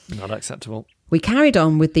okay. Not acceptable. We carried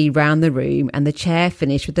on with the round the room and the chair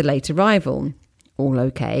finished with the late arrival. All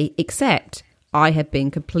okay, except I had been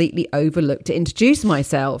completely overlooked to introduce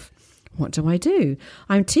myself. What do?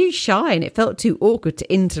 I'm too shy and it felt too awkward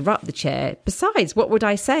to interrupt the chair. Besides, what would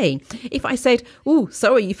I say? If I said, "Oh,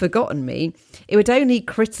 sorry, you've forgotten me," it would only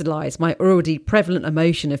crystallise my already prevalent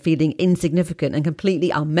emotion of feeling insignificant and completely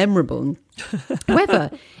unmemorable.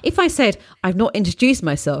 However, if I said, "I've not introduced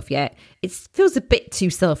myself yet," it feels a bit too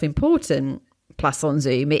self-important. Plus, on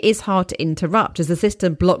Zoom, it is hard to interrupt as the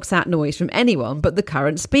system blocks out noise from anyone but the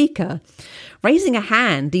current speaker. Raising a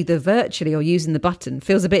hand, either virtually or using the button,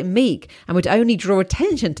 feels a bit meek and would only draw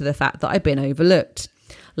attention to the fact that I've been overlooked.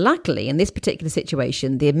 Luckily, in this particular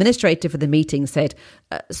situation, the administrator for the meeting said,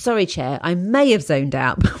 "Sorry, Chair, I may have zoned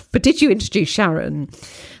out, but did you introduce Sharon?"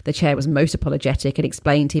 The chair was most apologetic and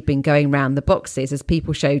explained he'd been going round the boxes as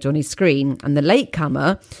people showed on his screen, and the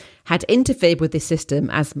latecomer had interfered with the system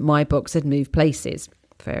as my box had moved places.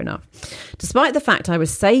 Fair enough. Despite the fact I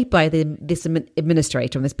was saved by this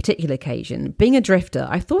administrator on this particular occasion, being a drifter,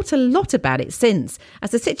 I've thought a lot about it since,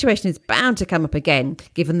 as the situation is bound to come up again,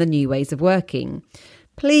 given the new ways of working.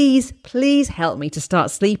 Please help me to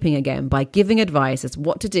start sleeping again by giving advice as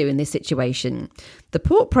what to do in this situation. The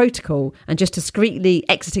port protocol and just discreetly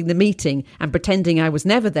exiting the meeting and pretending I was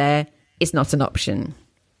never there is not an option.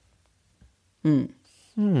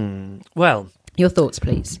 Well, your thoughts,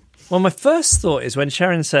 please. Well, my first thought is when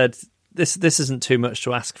Sharon said this isn't too much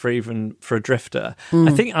to ask for even for a drifter.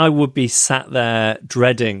 I think I would be sat there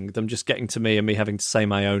dreading them just getting to me and me having to say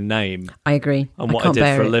my own name. I agree. And what I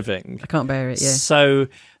did for a living. I can't bear it, yeah. So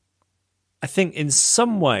I think in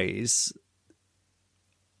some ways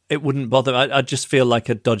it wouldn't bother. I'd just feel like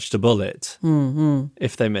I dodged a bullet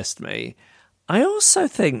if they missed me. I also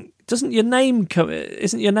think, isn't your name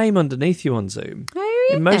underneath you on Zoom? Oh,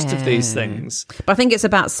 yeah. In most of these things. But I think it's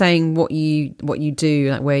about saying what you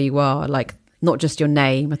do, like where you are, like not just your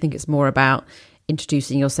name. I think it's more about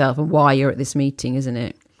introducing yourself and why you're at this meeting, isn't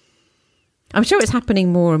it? I'm sure it's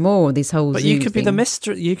happening more and more, this whole But Zoom you could thing.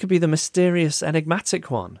 you could be the mysterious, enigmatic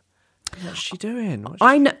one. What's she doing?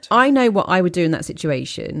 I know what I would do in that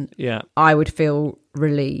situation. Yeah. I would feel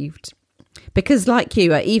relieved. Because like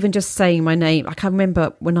you, even just saying my name, like I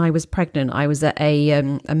remember when I was pregnant, I was at a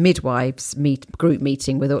midwives group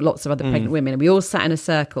meeting with lots of other pregnant women, and we all sat in a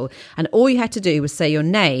circle, and all you had to do was say your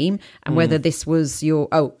name and whether this was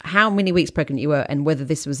how many weeks pregnant you were and whether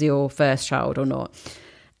this was your first child or not.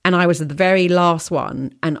 And I was the very last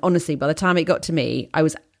one, and honestly, by the time it got to me, I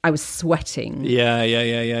was sweating. Yeah.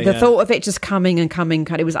 The thought of it just coming,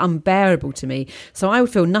 it was unbearable to me. So I would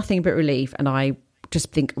feel nothing but relief, and I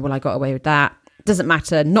just think, well, I got away with that. Doesn't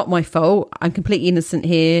matter. Not my fault. I'm completely innocent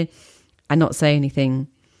here. And not say anything.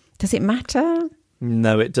 Does it matter?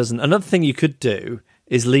 No, it doesn't. Another thing you could do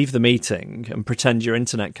is leave the meeting and pretend your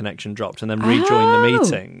internet connection dropped and then rejoin the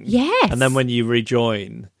meeting. Yes. And then when you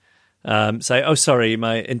rejoin, say, "Oh, sorry,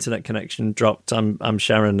 my internet connection dropped. I'm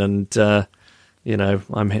Sharon, and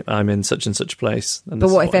I'm in such and such place." And but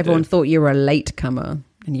what if everyone thought you were a latecomer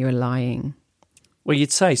and you were lying? Well,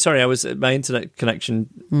 you'd say, "Sorry, my internet connection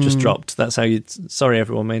just dropped." That's how sorry,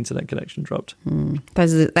 everyone, my internet connection dropped.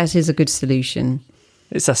 That is a good solution.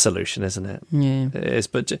 It's a solution, isn't it? Yeah. It is.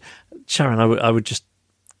 But Sharon, I would just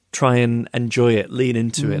try and enjoy it, lean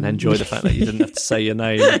into it and enjoy the fact that you didn't have to say your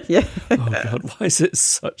name. Yeah. Oh, God, why is it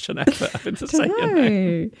such an effort having to say your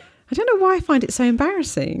name? I don't know why I find it so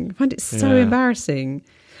embarrassing. I find it so embarrassing.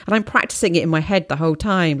 And I'm practicing it in my head the whole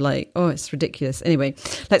time, like, oh, it's ridiculous. Anyway,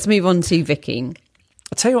 let's move on to Vicky.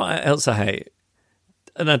 I'll tell you what else I hate,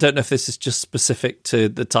 and I don't know if this is just specific to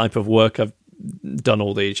the type of work I've done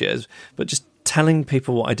all these years, but just telling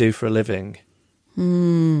people what I do for a living.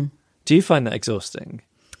 Do you find that exhausting?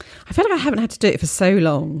 I feel like I haven't had to do it for so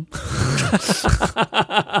long. But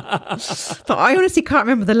I honestly can't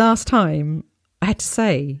remember the last time I had to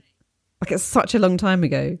say. Like, it's such a long time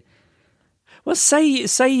ago. Well,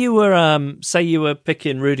 say you were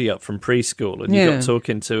picking Rudy up from preschool and you got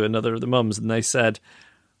talking to another of the mums and they said,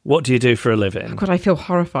 "What do you do for a living?" Oh God, I feel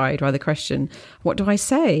horrified by the question. What do I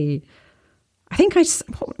say? I think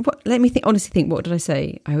let me think. Honestly, think. What did I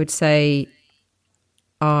say? I would say,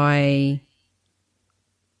 I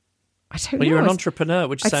don't know. Well, you're an entrepreneur.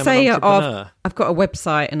 Would you say I'm an entrepreneur? I've got a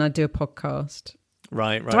website and I do a podcast.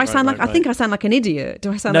 Right. Do I sound like? I think I sound like an idiot.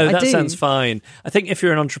 Do I sound like I do? No, that sounds fine. I think if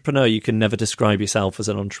you're an entrepreneur, you can never describe yourself as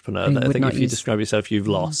an entrepreneur. I think if you describe yourself, you've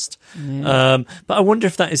lost. Yeah. But I wonder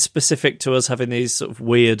if that is specific to us having these sort of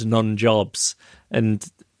weird non-jobs. And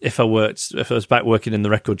if I was back working in the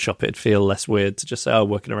record shop, it'd feel less weird to just say, "Oh, I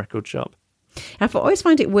work in a record shop." I always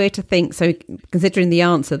find it weird to think, so considering the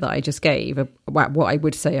answer that I just gave about what I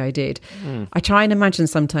would say I did, I try and imagine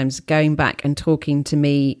sometimes going back and talking to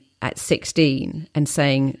me at 16 and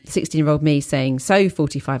saying, 16-year-old me saying, "So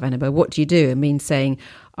 45 Annabelle, what do you do?" And me saying,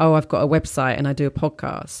 "Oh, I've got a website and I do a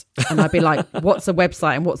podcast." And I'd be like, "What's a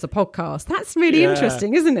website and what's a podcast?" That's really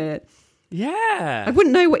interesting, isn't it? Yeah. I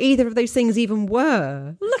wouldn't know what either of those things even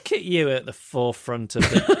were. Look at you at the forefront of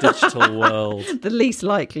the digital world. The least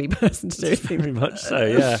likely person to do it. Very much so,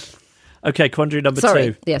 yeah. Okay, quandary number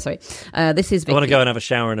Sorry. 2. Yeah, sorry. This is Vicky. I want to go and have a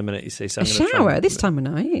shower in a minute, you see. So I'm gonna shower this time of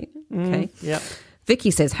night? Okay. Yeah.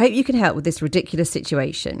 Vicky says, hope you can help with this ridiculous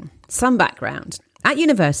situation. Some background. At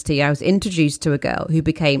university, I was introduced to a girl who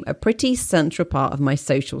became a pretty central part of my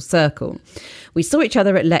social circle. We saw each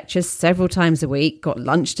other at lectures several times a week, got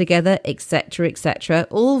lunch together, etc.,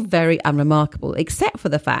 all very unremarkable, except for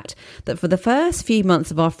the fact that for the first few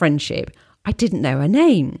months of our friendship, I didn't know her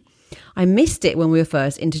name. I missed it when we were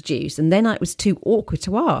first introduced, and then it was too awkward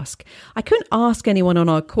to ask. I couldn't ask anyone on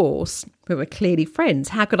our course. We were clearly friends.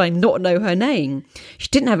 How could I not know her name? She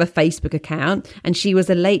didn't have a Facebook account, and she was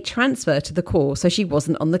a late transfer to the course, so she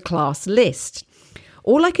wasn't on the class list.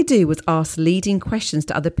 All I could do was ask leading questions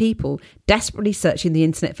to other people, desperately searching the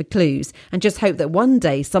internet for clues, and just hope that one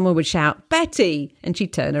day someone would shout, "Betty!" and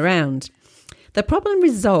she'd turn around. The problem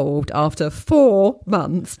resolved after 4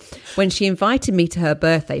 months when she invited me to her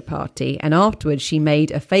birthday party, and afterwards she made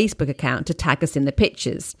a Facebook account to tag us in the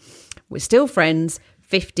pictures. We're still friends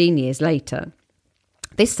 15 years later.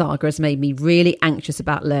 This saga has made me really anxious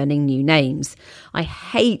about learning new names. I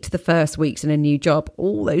hate the first weeks in a new job,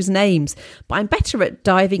 all those names, but I'm better at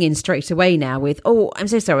diving in straight away now with, "Oh, I'm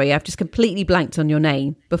so sorry, I've just completely blanked on your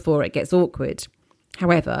name," before it gets awkward.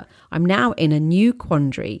 However, I'm now in a new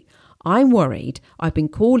quandary. I'm worried I've been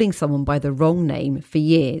calling someone by the wrong name for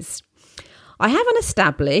years. I have an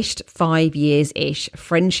established 5 years-ish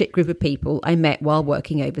friendship group of people I met while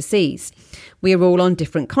working overseas. We are all on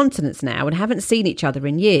different continents now and haven't seen each other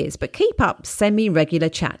in years, but keep up semi-regular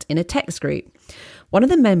chat in a text group. One of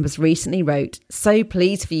the members recently wrote, "So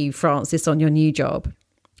pleased for you, Francis, on your new job."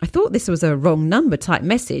 I thought this was a wrong number type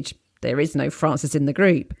message. There is no Francis in the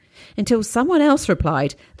group. Until someone else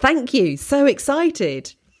replied, "Thank you, so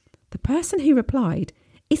excited." The person who replied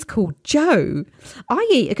is called Joe,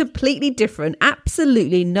 i.e. a completely different,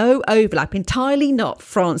 absolutely no overlap, entirely not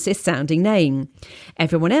Francis-sounding name.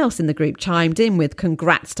 Everyone else in the group chimed in with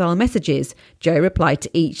congrats-style messages. Joe replied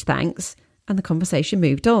to each thanks, and the conversation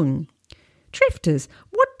moved on. Drifters,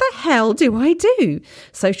 what the hell do I do?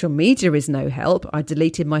 Social media is no help. I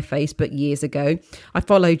deleted my Facebook years ago. I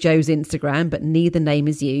follow Joe's Instagram, but neither name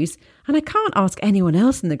is used. And I can't ask anyone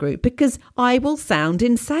else in the group because I will sound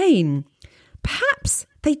insane. Perhaps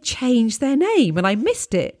they changed their name and I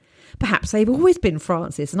missed it. Perhaps they've always been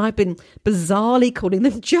Francis and I've been bizarrely calling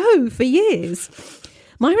them Joe for years.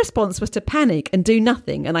 My response was to panic and do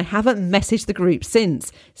nothing, and I haven't messaged the group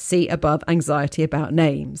since. See above, anxiety about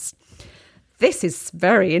names. This is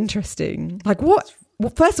very interesting. Like, what?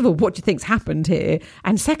 Well, first of all, what do you think's happened here?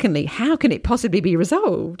 And secondly, how can it possibly be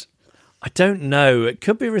resolved? I don't know. It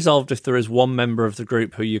could be resolved if there is one member of the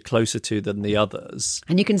group who you're closer to than the others.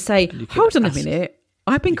 And you can say, hold on a minute.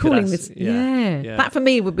 I've been calling this. Yeah. That for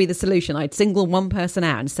me would be the solution. I'd single one person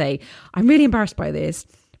out and say, I'm really embarrassed by this,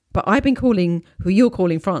 but I've been calling who you're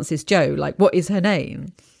calling Francis Joe. Like, what is her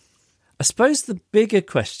name? I suppose the bigger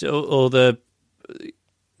question, or the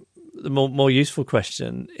more useful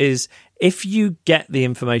question, is if you get the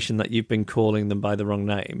information that you've been calling them by the wrong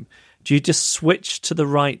name, do you just switch to the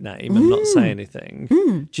right name and not say anything?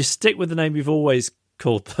 Do you stick with the name you've always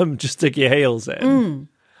called them, just stick your heels in?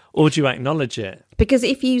 Or do you acknowledge it? Because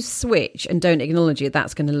if you switch and don't acknowledge it,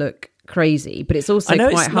 that's going to look crazy. But it's also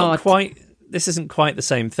quite hard. This isn't quite the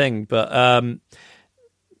same thing, but do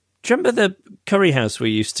you remember the curry house we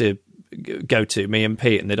used to go to, me and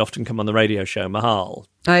Pete, and they'd often come on the radio show, Mahal?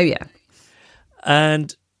 Oh, yeah.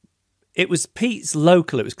 And it was Pete's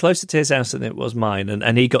local. It was closer to his house than it was mine,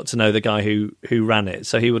 and he got to know the guy who ran it.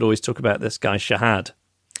 So he would always talk about this guy, Shahad.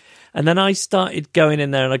 And then I started going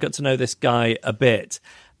in there, and I got to know this guy a bit.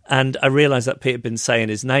 And I realised that Pete had been saying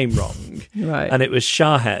his name wrong. Right. And it was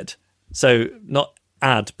Shahed. So not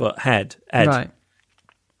Ad, but Head. Ed. Right.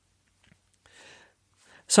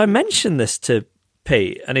 So I mentioned this to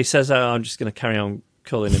Pete, and he says, I'm just going to carry on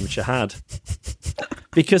calling him Shahad.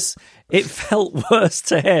 Because it felt worse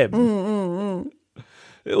to him.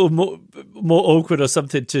 Or more awkward or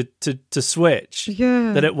something to switch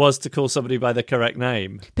than it was to call somebody by the correct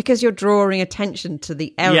name. Because you're drawing attention to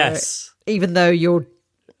the error. Yes. Even though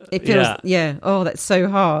it feels, oh, that's so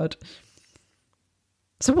hard.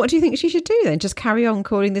 So what do you think she should do then? Just carry on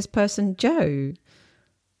calling this person Joe?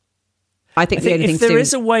 I think the only thing if there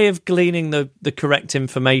is a way of gleaning the correct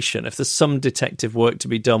information, if there's some detective work to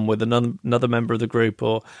be done with another member of the group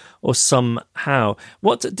or somehow.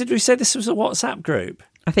 What did we say? This was a WhatsApp group?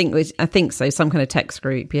 I think so. Some kind of text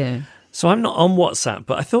group. Yeah. So I'm not on WhatsApp,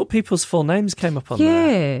 but I thought people's full names came up on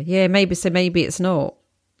there. Yeah. Maybe it's not.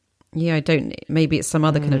 Yeah, I don't. Maybe it's some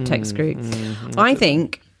other kind of text group. I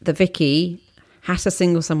think that Vicky has to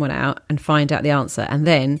single someone out and find out the answer, and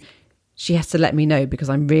then she has to let me know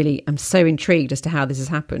because I'm so intrigued as to how this has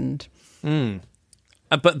happened.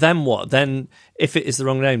 But then what? Then if it is the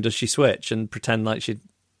wrong name, does she switch and pretend like she'd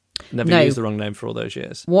never used the wrong name for all those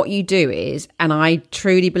years? What you do is, and I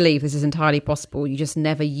truly believe this is entirely possible, you just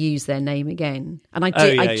never use their name again. And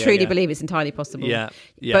I truly believe it's entirely possible.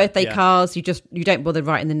 Birthday cards, you don't bother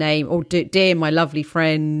writing the name, or dear my lovely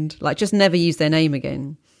friend, like just never use their name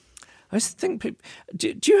again. I just think,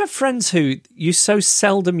 do you have friends who you so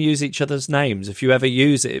seldom use each other's names? If you ever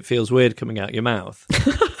use it, it feels weird coming out your mouth.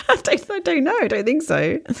 I don't know. I don't think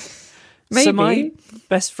so. Maybe. So my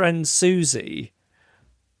best friend Susie,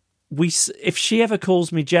 if she ever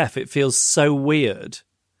calls me Jeff, it feels so weird.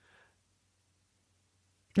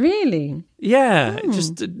 Really? Yeah, it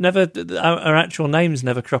just never. Our actual names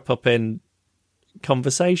never crop up in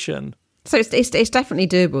conversation. So it's definitely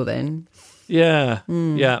doable then. Yeah,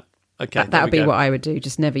 yeah. Okay, that would be what I would do.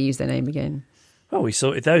 Just never use their name again. Well, we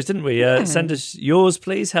sorted those, didn't we? Send us yours,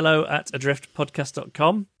 please.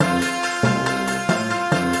 hello@adriftpodcast.com.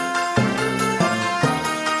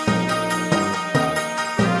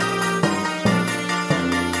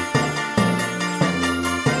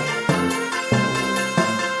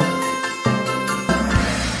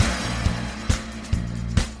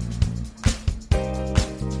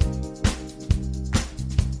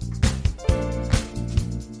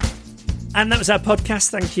 And that was our podcast.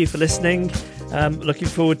 Thank you for listening. Looking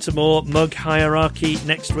forward to more mug hierarchy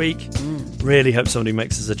next week. Really hope somebody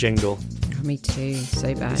makes us a jingle. Oh, me too.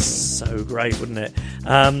 So bad. So great, wouldn't it?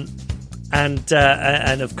 And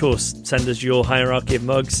of course, send us your hierarchy of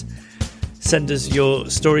mugs. Send us your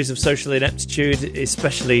stories of social ineptitude,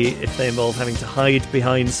 especially if they involve having to hide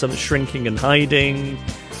behind some shrinking and hiding.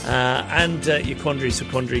 And your quandaries for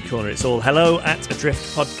Quandary Corner. It's all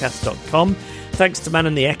hello@adriftpodcast.com. Thanks to Man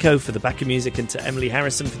and the Echo for the backing music and to Emily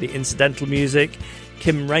Harrison for the incidental music.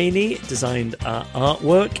 Kim Rainey designed our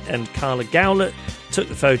artwork and Carla Gowlett took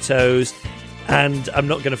the photos. And I'm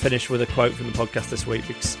not going to finish with a quote from the podcast this week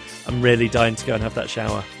because I'm really dying to go and have that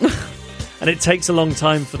shower. And it takes a long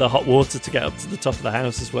time for the hot water to get up to the top of the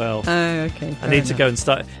house as well. Oh, okay. I need to go and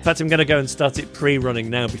start. In fact, I'm going to go and start it pre-running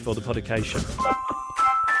now before the podication.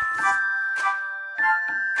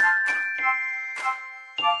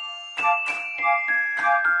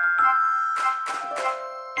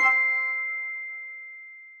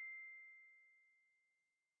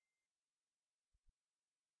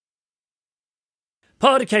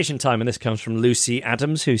 Podication time, and this comes from Lucy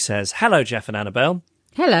Adams, who says, "Hello, Jeff and Annabelle."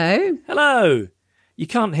 Hello. Hello. You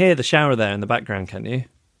can't hear the shower there in the background, can you?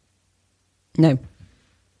 No.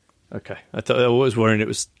 Okay. I was worrying it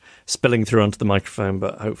was spilling through onto the microphone,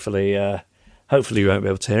 but hopefully you won't be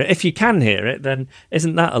able to hear it. If you can hear it, then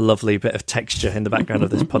isn't that a lovely bit of texture in the background of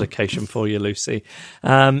this podication for you, Lucy?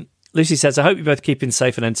 Lucy says, "I hope you're both keeping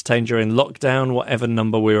safe and entertained during lockdown, whatever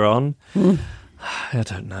number we're on." I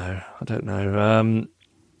don't know.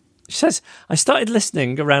 She says, "I started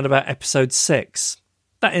listening around about episode 6.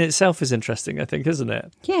 That in itself is interesting, I think, isn't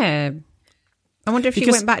it? Yeah. I wonder if you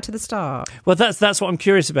went back to the start. Well, that's what I'm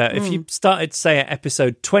curious about. If you started, say, at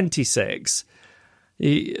episode 26,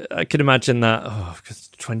 I can imagine that,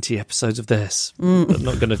 20 episodes of this. I'm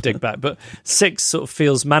not going to dig back. But 6 sort of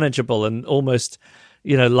feels manageable and almost,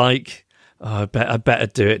 like... I better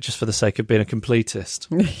do it just for the sake of being a completist.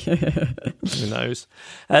 Who knows?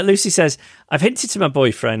 Lucy says, "I've hinted to my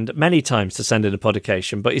boyfriend many times to send in a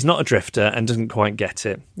podication, but he's not a drifter and doesn't quite get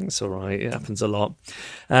it. It's all right. It happens a lot.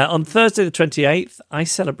 On Thursday the 28th, I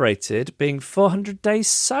celebrated being 400 days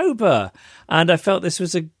sober, and I felt this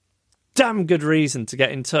was a damn good reason to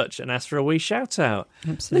get in touch and ask for a wee shout out.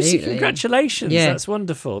 Absolutely. Lucy, congratulations. Yeah. That's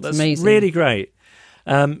wonderful. That's amazing. Really great.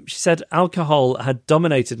 She said, "Alcohol had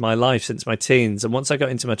dominated my life since my teens, and once I got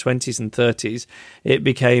into my 20s and 30s, it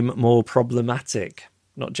became more problematic."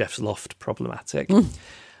 Not Jeff's Loft problematic.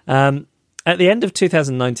 At the end of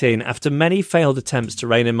 2019, after many failed attempts to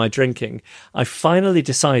rein in my drinking, I finally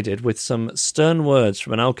decided, with some stern words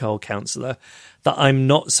from an alcohol counsellor, that I'm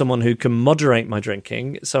not someone who can moderate my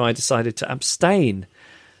drinking, so I decided to abstain.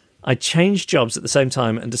 I changed jobs at the same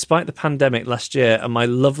time, and despite the pandemic last year and my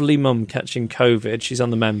lovely mum catching COVID, she's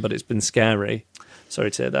on the mend, but it's been scary.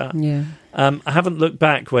 Sorry to hear that. Yeah. I haven't looked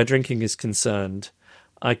back where drinking is concerned.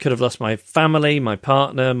 I could have lost my family, my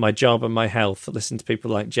partner, my job, and my health. Listening to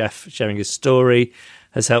people like Jeff sharing his story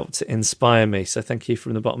has helped inspire me. So thank you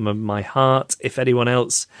from the bottom of my heart. If anyone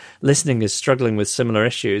else listening is struggling with similar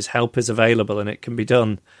issues, help is available and it can be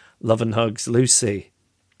done. Love and hugs, Lucy.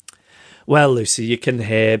 Well, Lucy, you can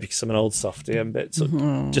hear, because I'm an old softie,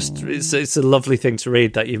 it's a lovely thing to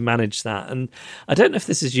read that you've managed that. And I don't know if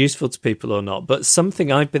this is useful to people or not, but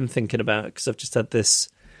something I've been thinking about, because I've just had this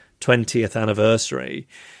 20th anniversary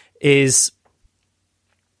is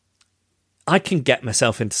I can get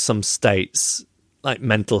myself into some states, like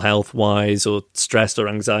mental health wise or stressed or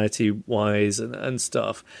anxiety wise and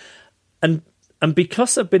stuff. And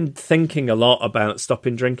because I've been thinking a lot about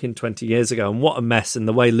stopping drinking 20 years ago and what a mess, and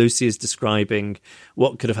the way Lucy is describing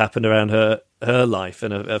what could have happened around her life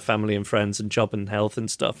and her family and friends and job and health and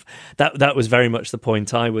stuff, that was very much the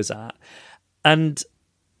point I was at. And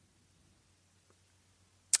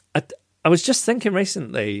I was just thinking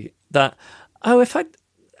recently that, however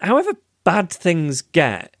bad things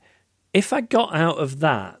get, if I got out of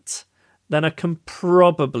that, then I can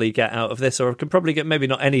probably get out of this, or I can probably get maybe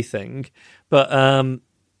not anything, but I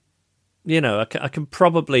can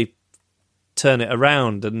probably turn it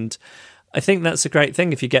around. And I think that's a great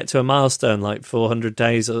thing if you get to a milestone like 400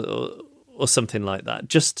 days or something like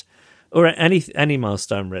that, or any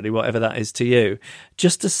milestone really, whatever that is to you,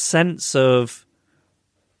 just a sense of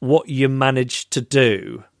what you managed to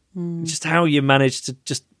do, just how you managed to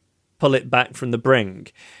just pull it back from the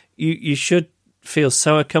brink. You should feel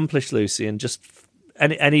so accomplished, Lucy, and just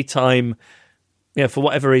any time, for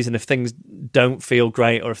whatever reason, if things don't feel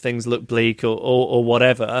great or if things look bleak or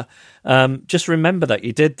whatever, just remember that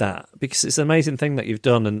you did that, because it's an amazing thing that you've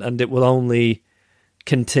done, and it will only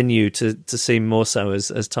continue to seem more so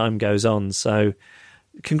as time goes on. So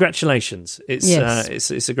congratulations.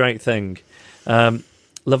 It's a great thing.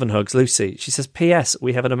 Love and hugs, Lucy. She says, P.S.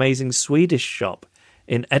 we have an amazing Swedish shop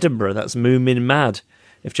in Edinburgh. That's Moomin Mad.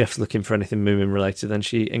 If Jeff's looking for anything Moomin related, then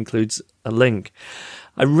she includes a link.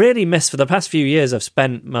 I really miss, for the past few years, I've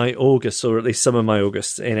spent my August, or at least some of my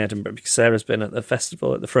August, in Edinburgh, because Sarah's been at the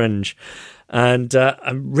festival at the Fringe. And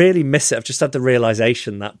I really miss it. I've just had the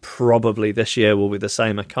realisation that probably this year will be the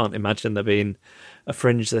same. I can't imagine there being a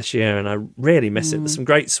Fringe this year, and I really miss it. There's some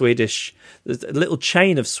great there's a little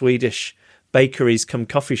chain of Swedish bakeries come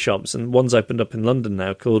coffee shops, and one's opened up in London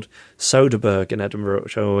now called Soderbergh in Edinburgh,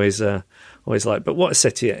 which I always like. But what a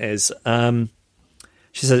city it is.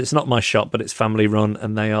 She says, it's not my shop, but it's family run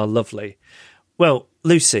and they are lovely. Well,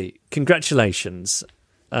 Lucy, congratulations.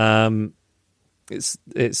 It's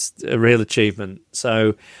a real achievement.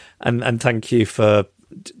 So, and thank you for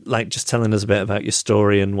just telling us a bit about your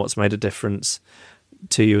story and what's made a difference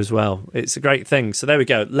to you as well. It's a great thing. So there we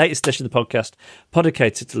go. Latest edition of the podcast,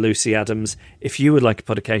 podicated to Lucy Adams. If you would like a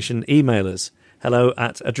podication, email us,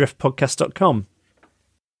 hello@adriftpodcast.com.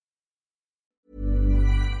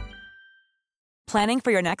 Planning for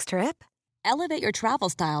your next trip? Elevate your travel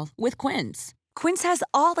style with Quince. Quince has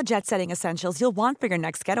all the jet-setting essentials you'll want for your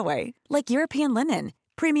next getaway, like European linen,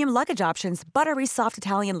 premium luggage options, buttery soft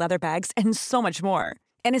Italian leather bags, and so much more.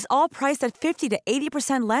 And is all priced at 50 to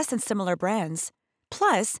 80% less than similar brands.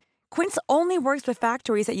 Plus, Quince only works with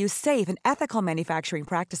factories that use safe and ethical manufacturing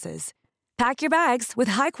practices. Pack your bags with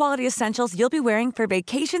high-quality essentials you'll be wearing for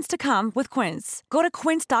vacations to come with Quince. Go to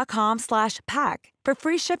quince.com/pack for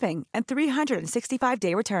free shipping and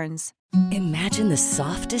 365-day returns. Imagine the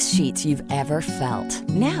softest sheets you've ever felt.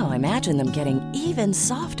 Now imagine them getting even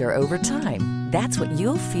softer over time. That's what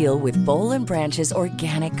you'll feel with Boll & Branch's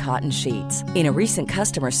organic cotton sheets. In a recent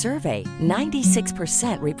customer survey,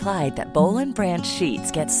 96% replied that Boll & Branch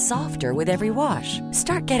sheets get softer with every wash.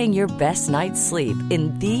 Start getting your best night's sleep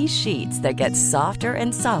in these sheets that get softer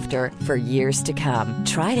and softer for years to come.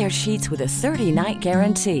 Try their sheets with a 30-night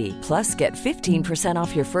guarantee. Plus, get 15%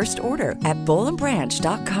 off your first order at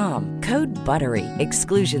bollandbranch.com. Code BUTTERY.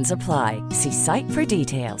 Exclusions apply. See site for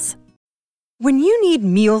details. When you need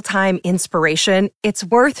mealtime inspiration, it's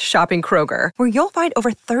worth shopping Kroger, where you'll find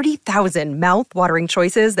over 30,000 mouth-watering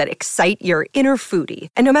choices that excite your inner foodie.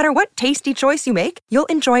 And no matter what tasty choice you make, you'll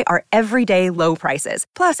enjoy our everyday low prices,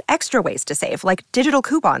 plus extra ways to save, like digital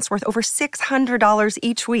coupons worth over $600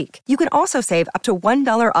 each week. You can also save up to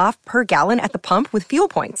 $1 off per gallon at the pump with fuel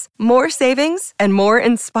points. More savings and more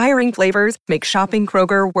inspiring flavors make shopping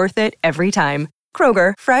Kroger worth it every time.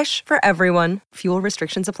 Kroger, fresh for everyone. Fuel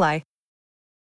restrictions apply.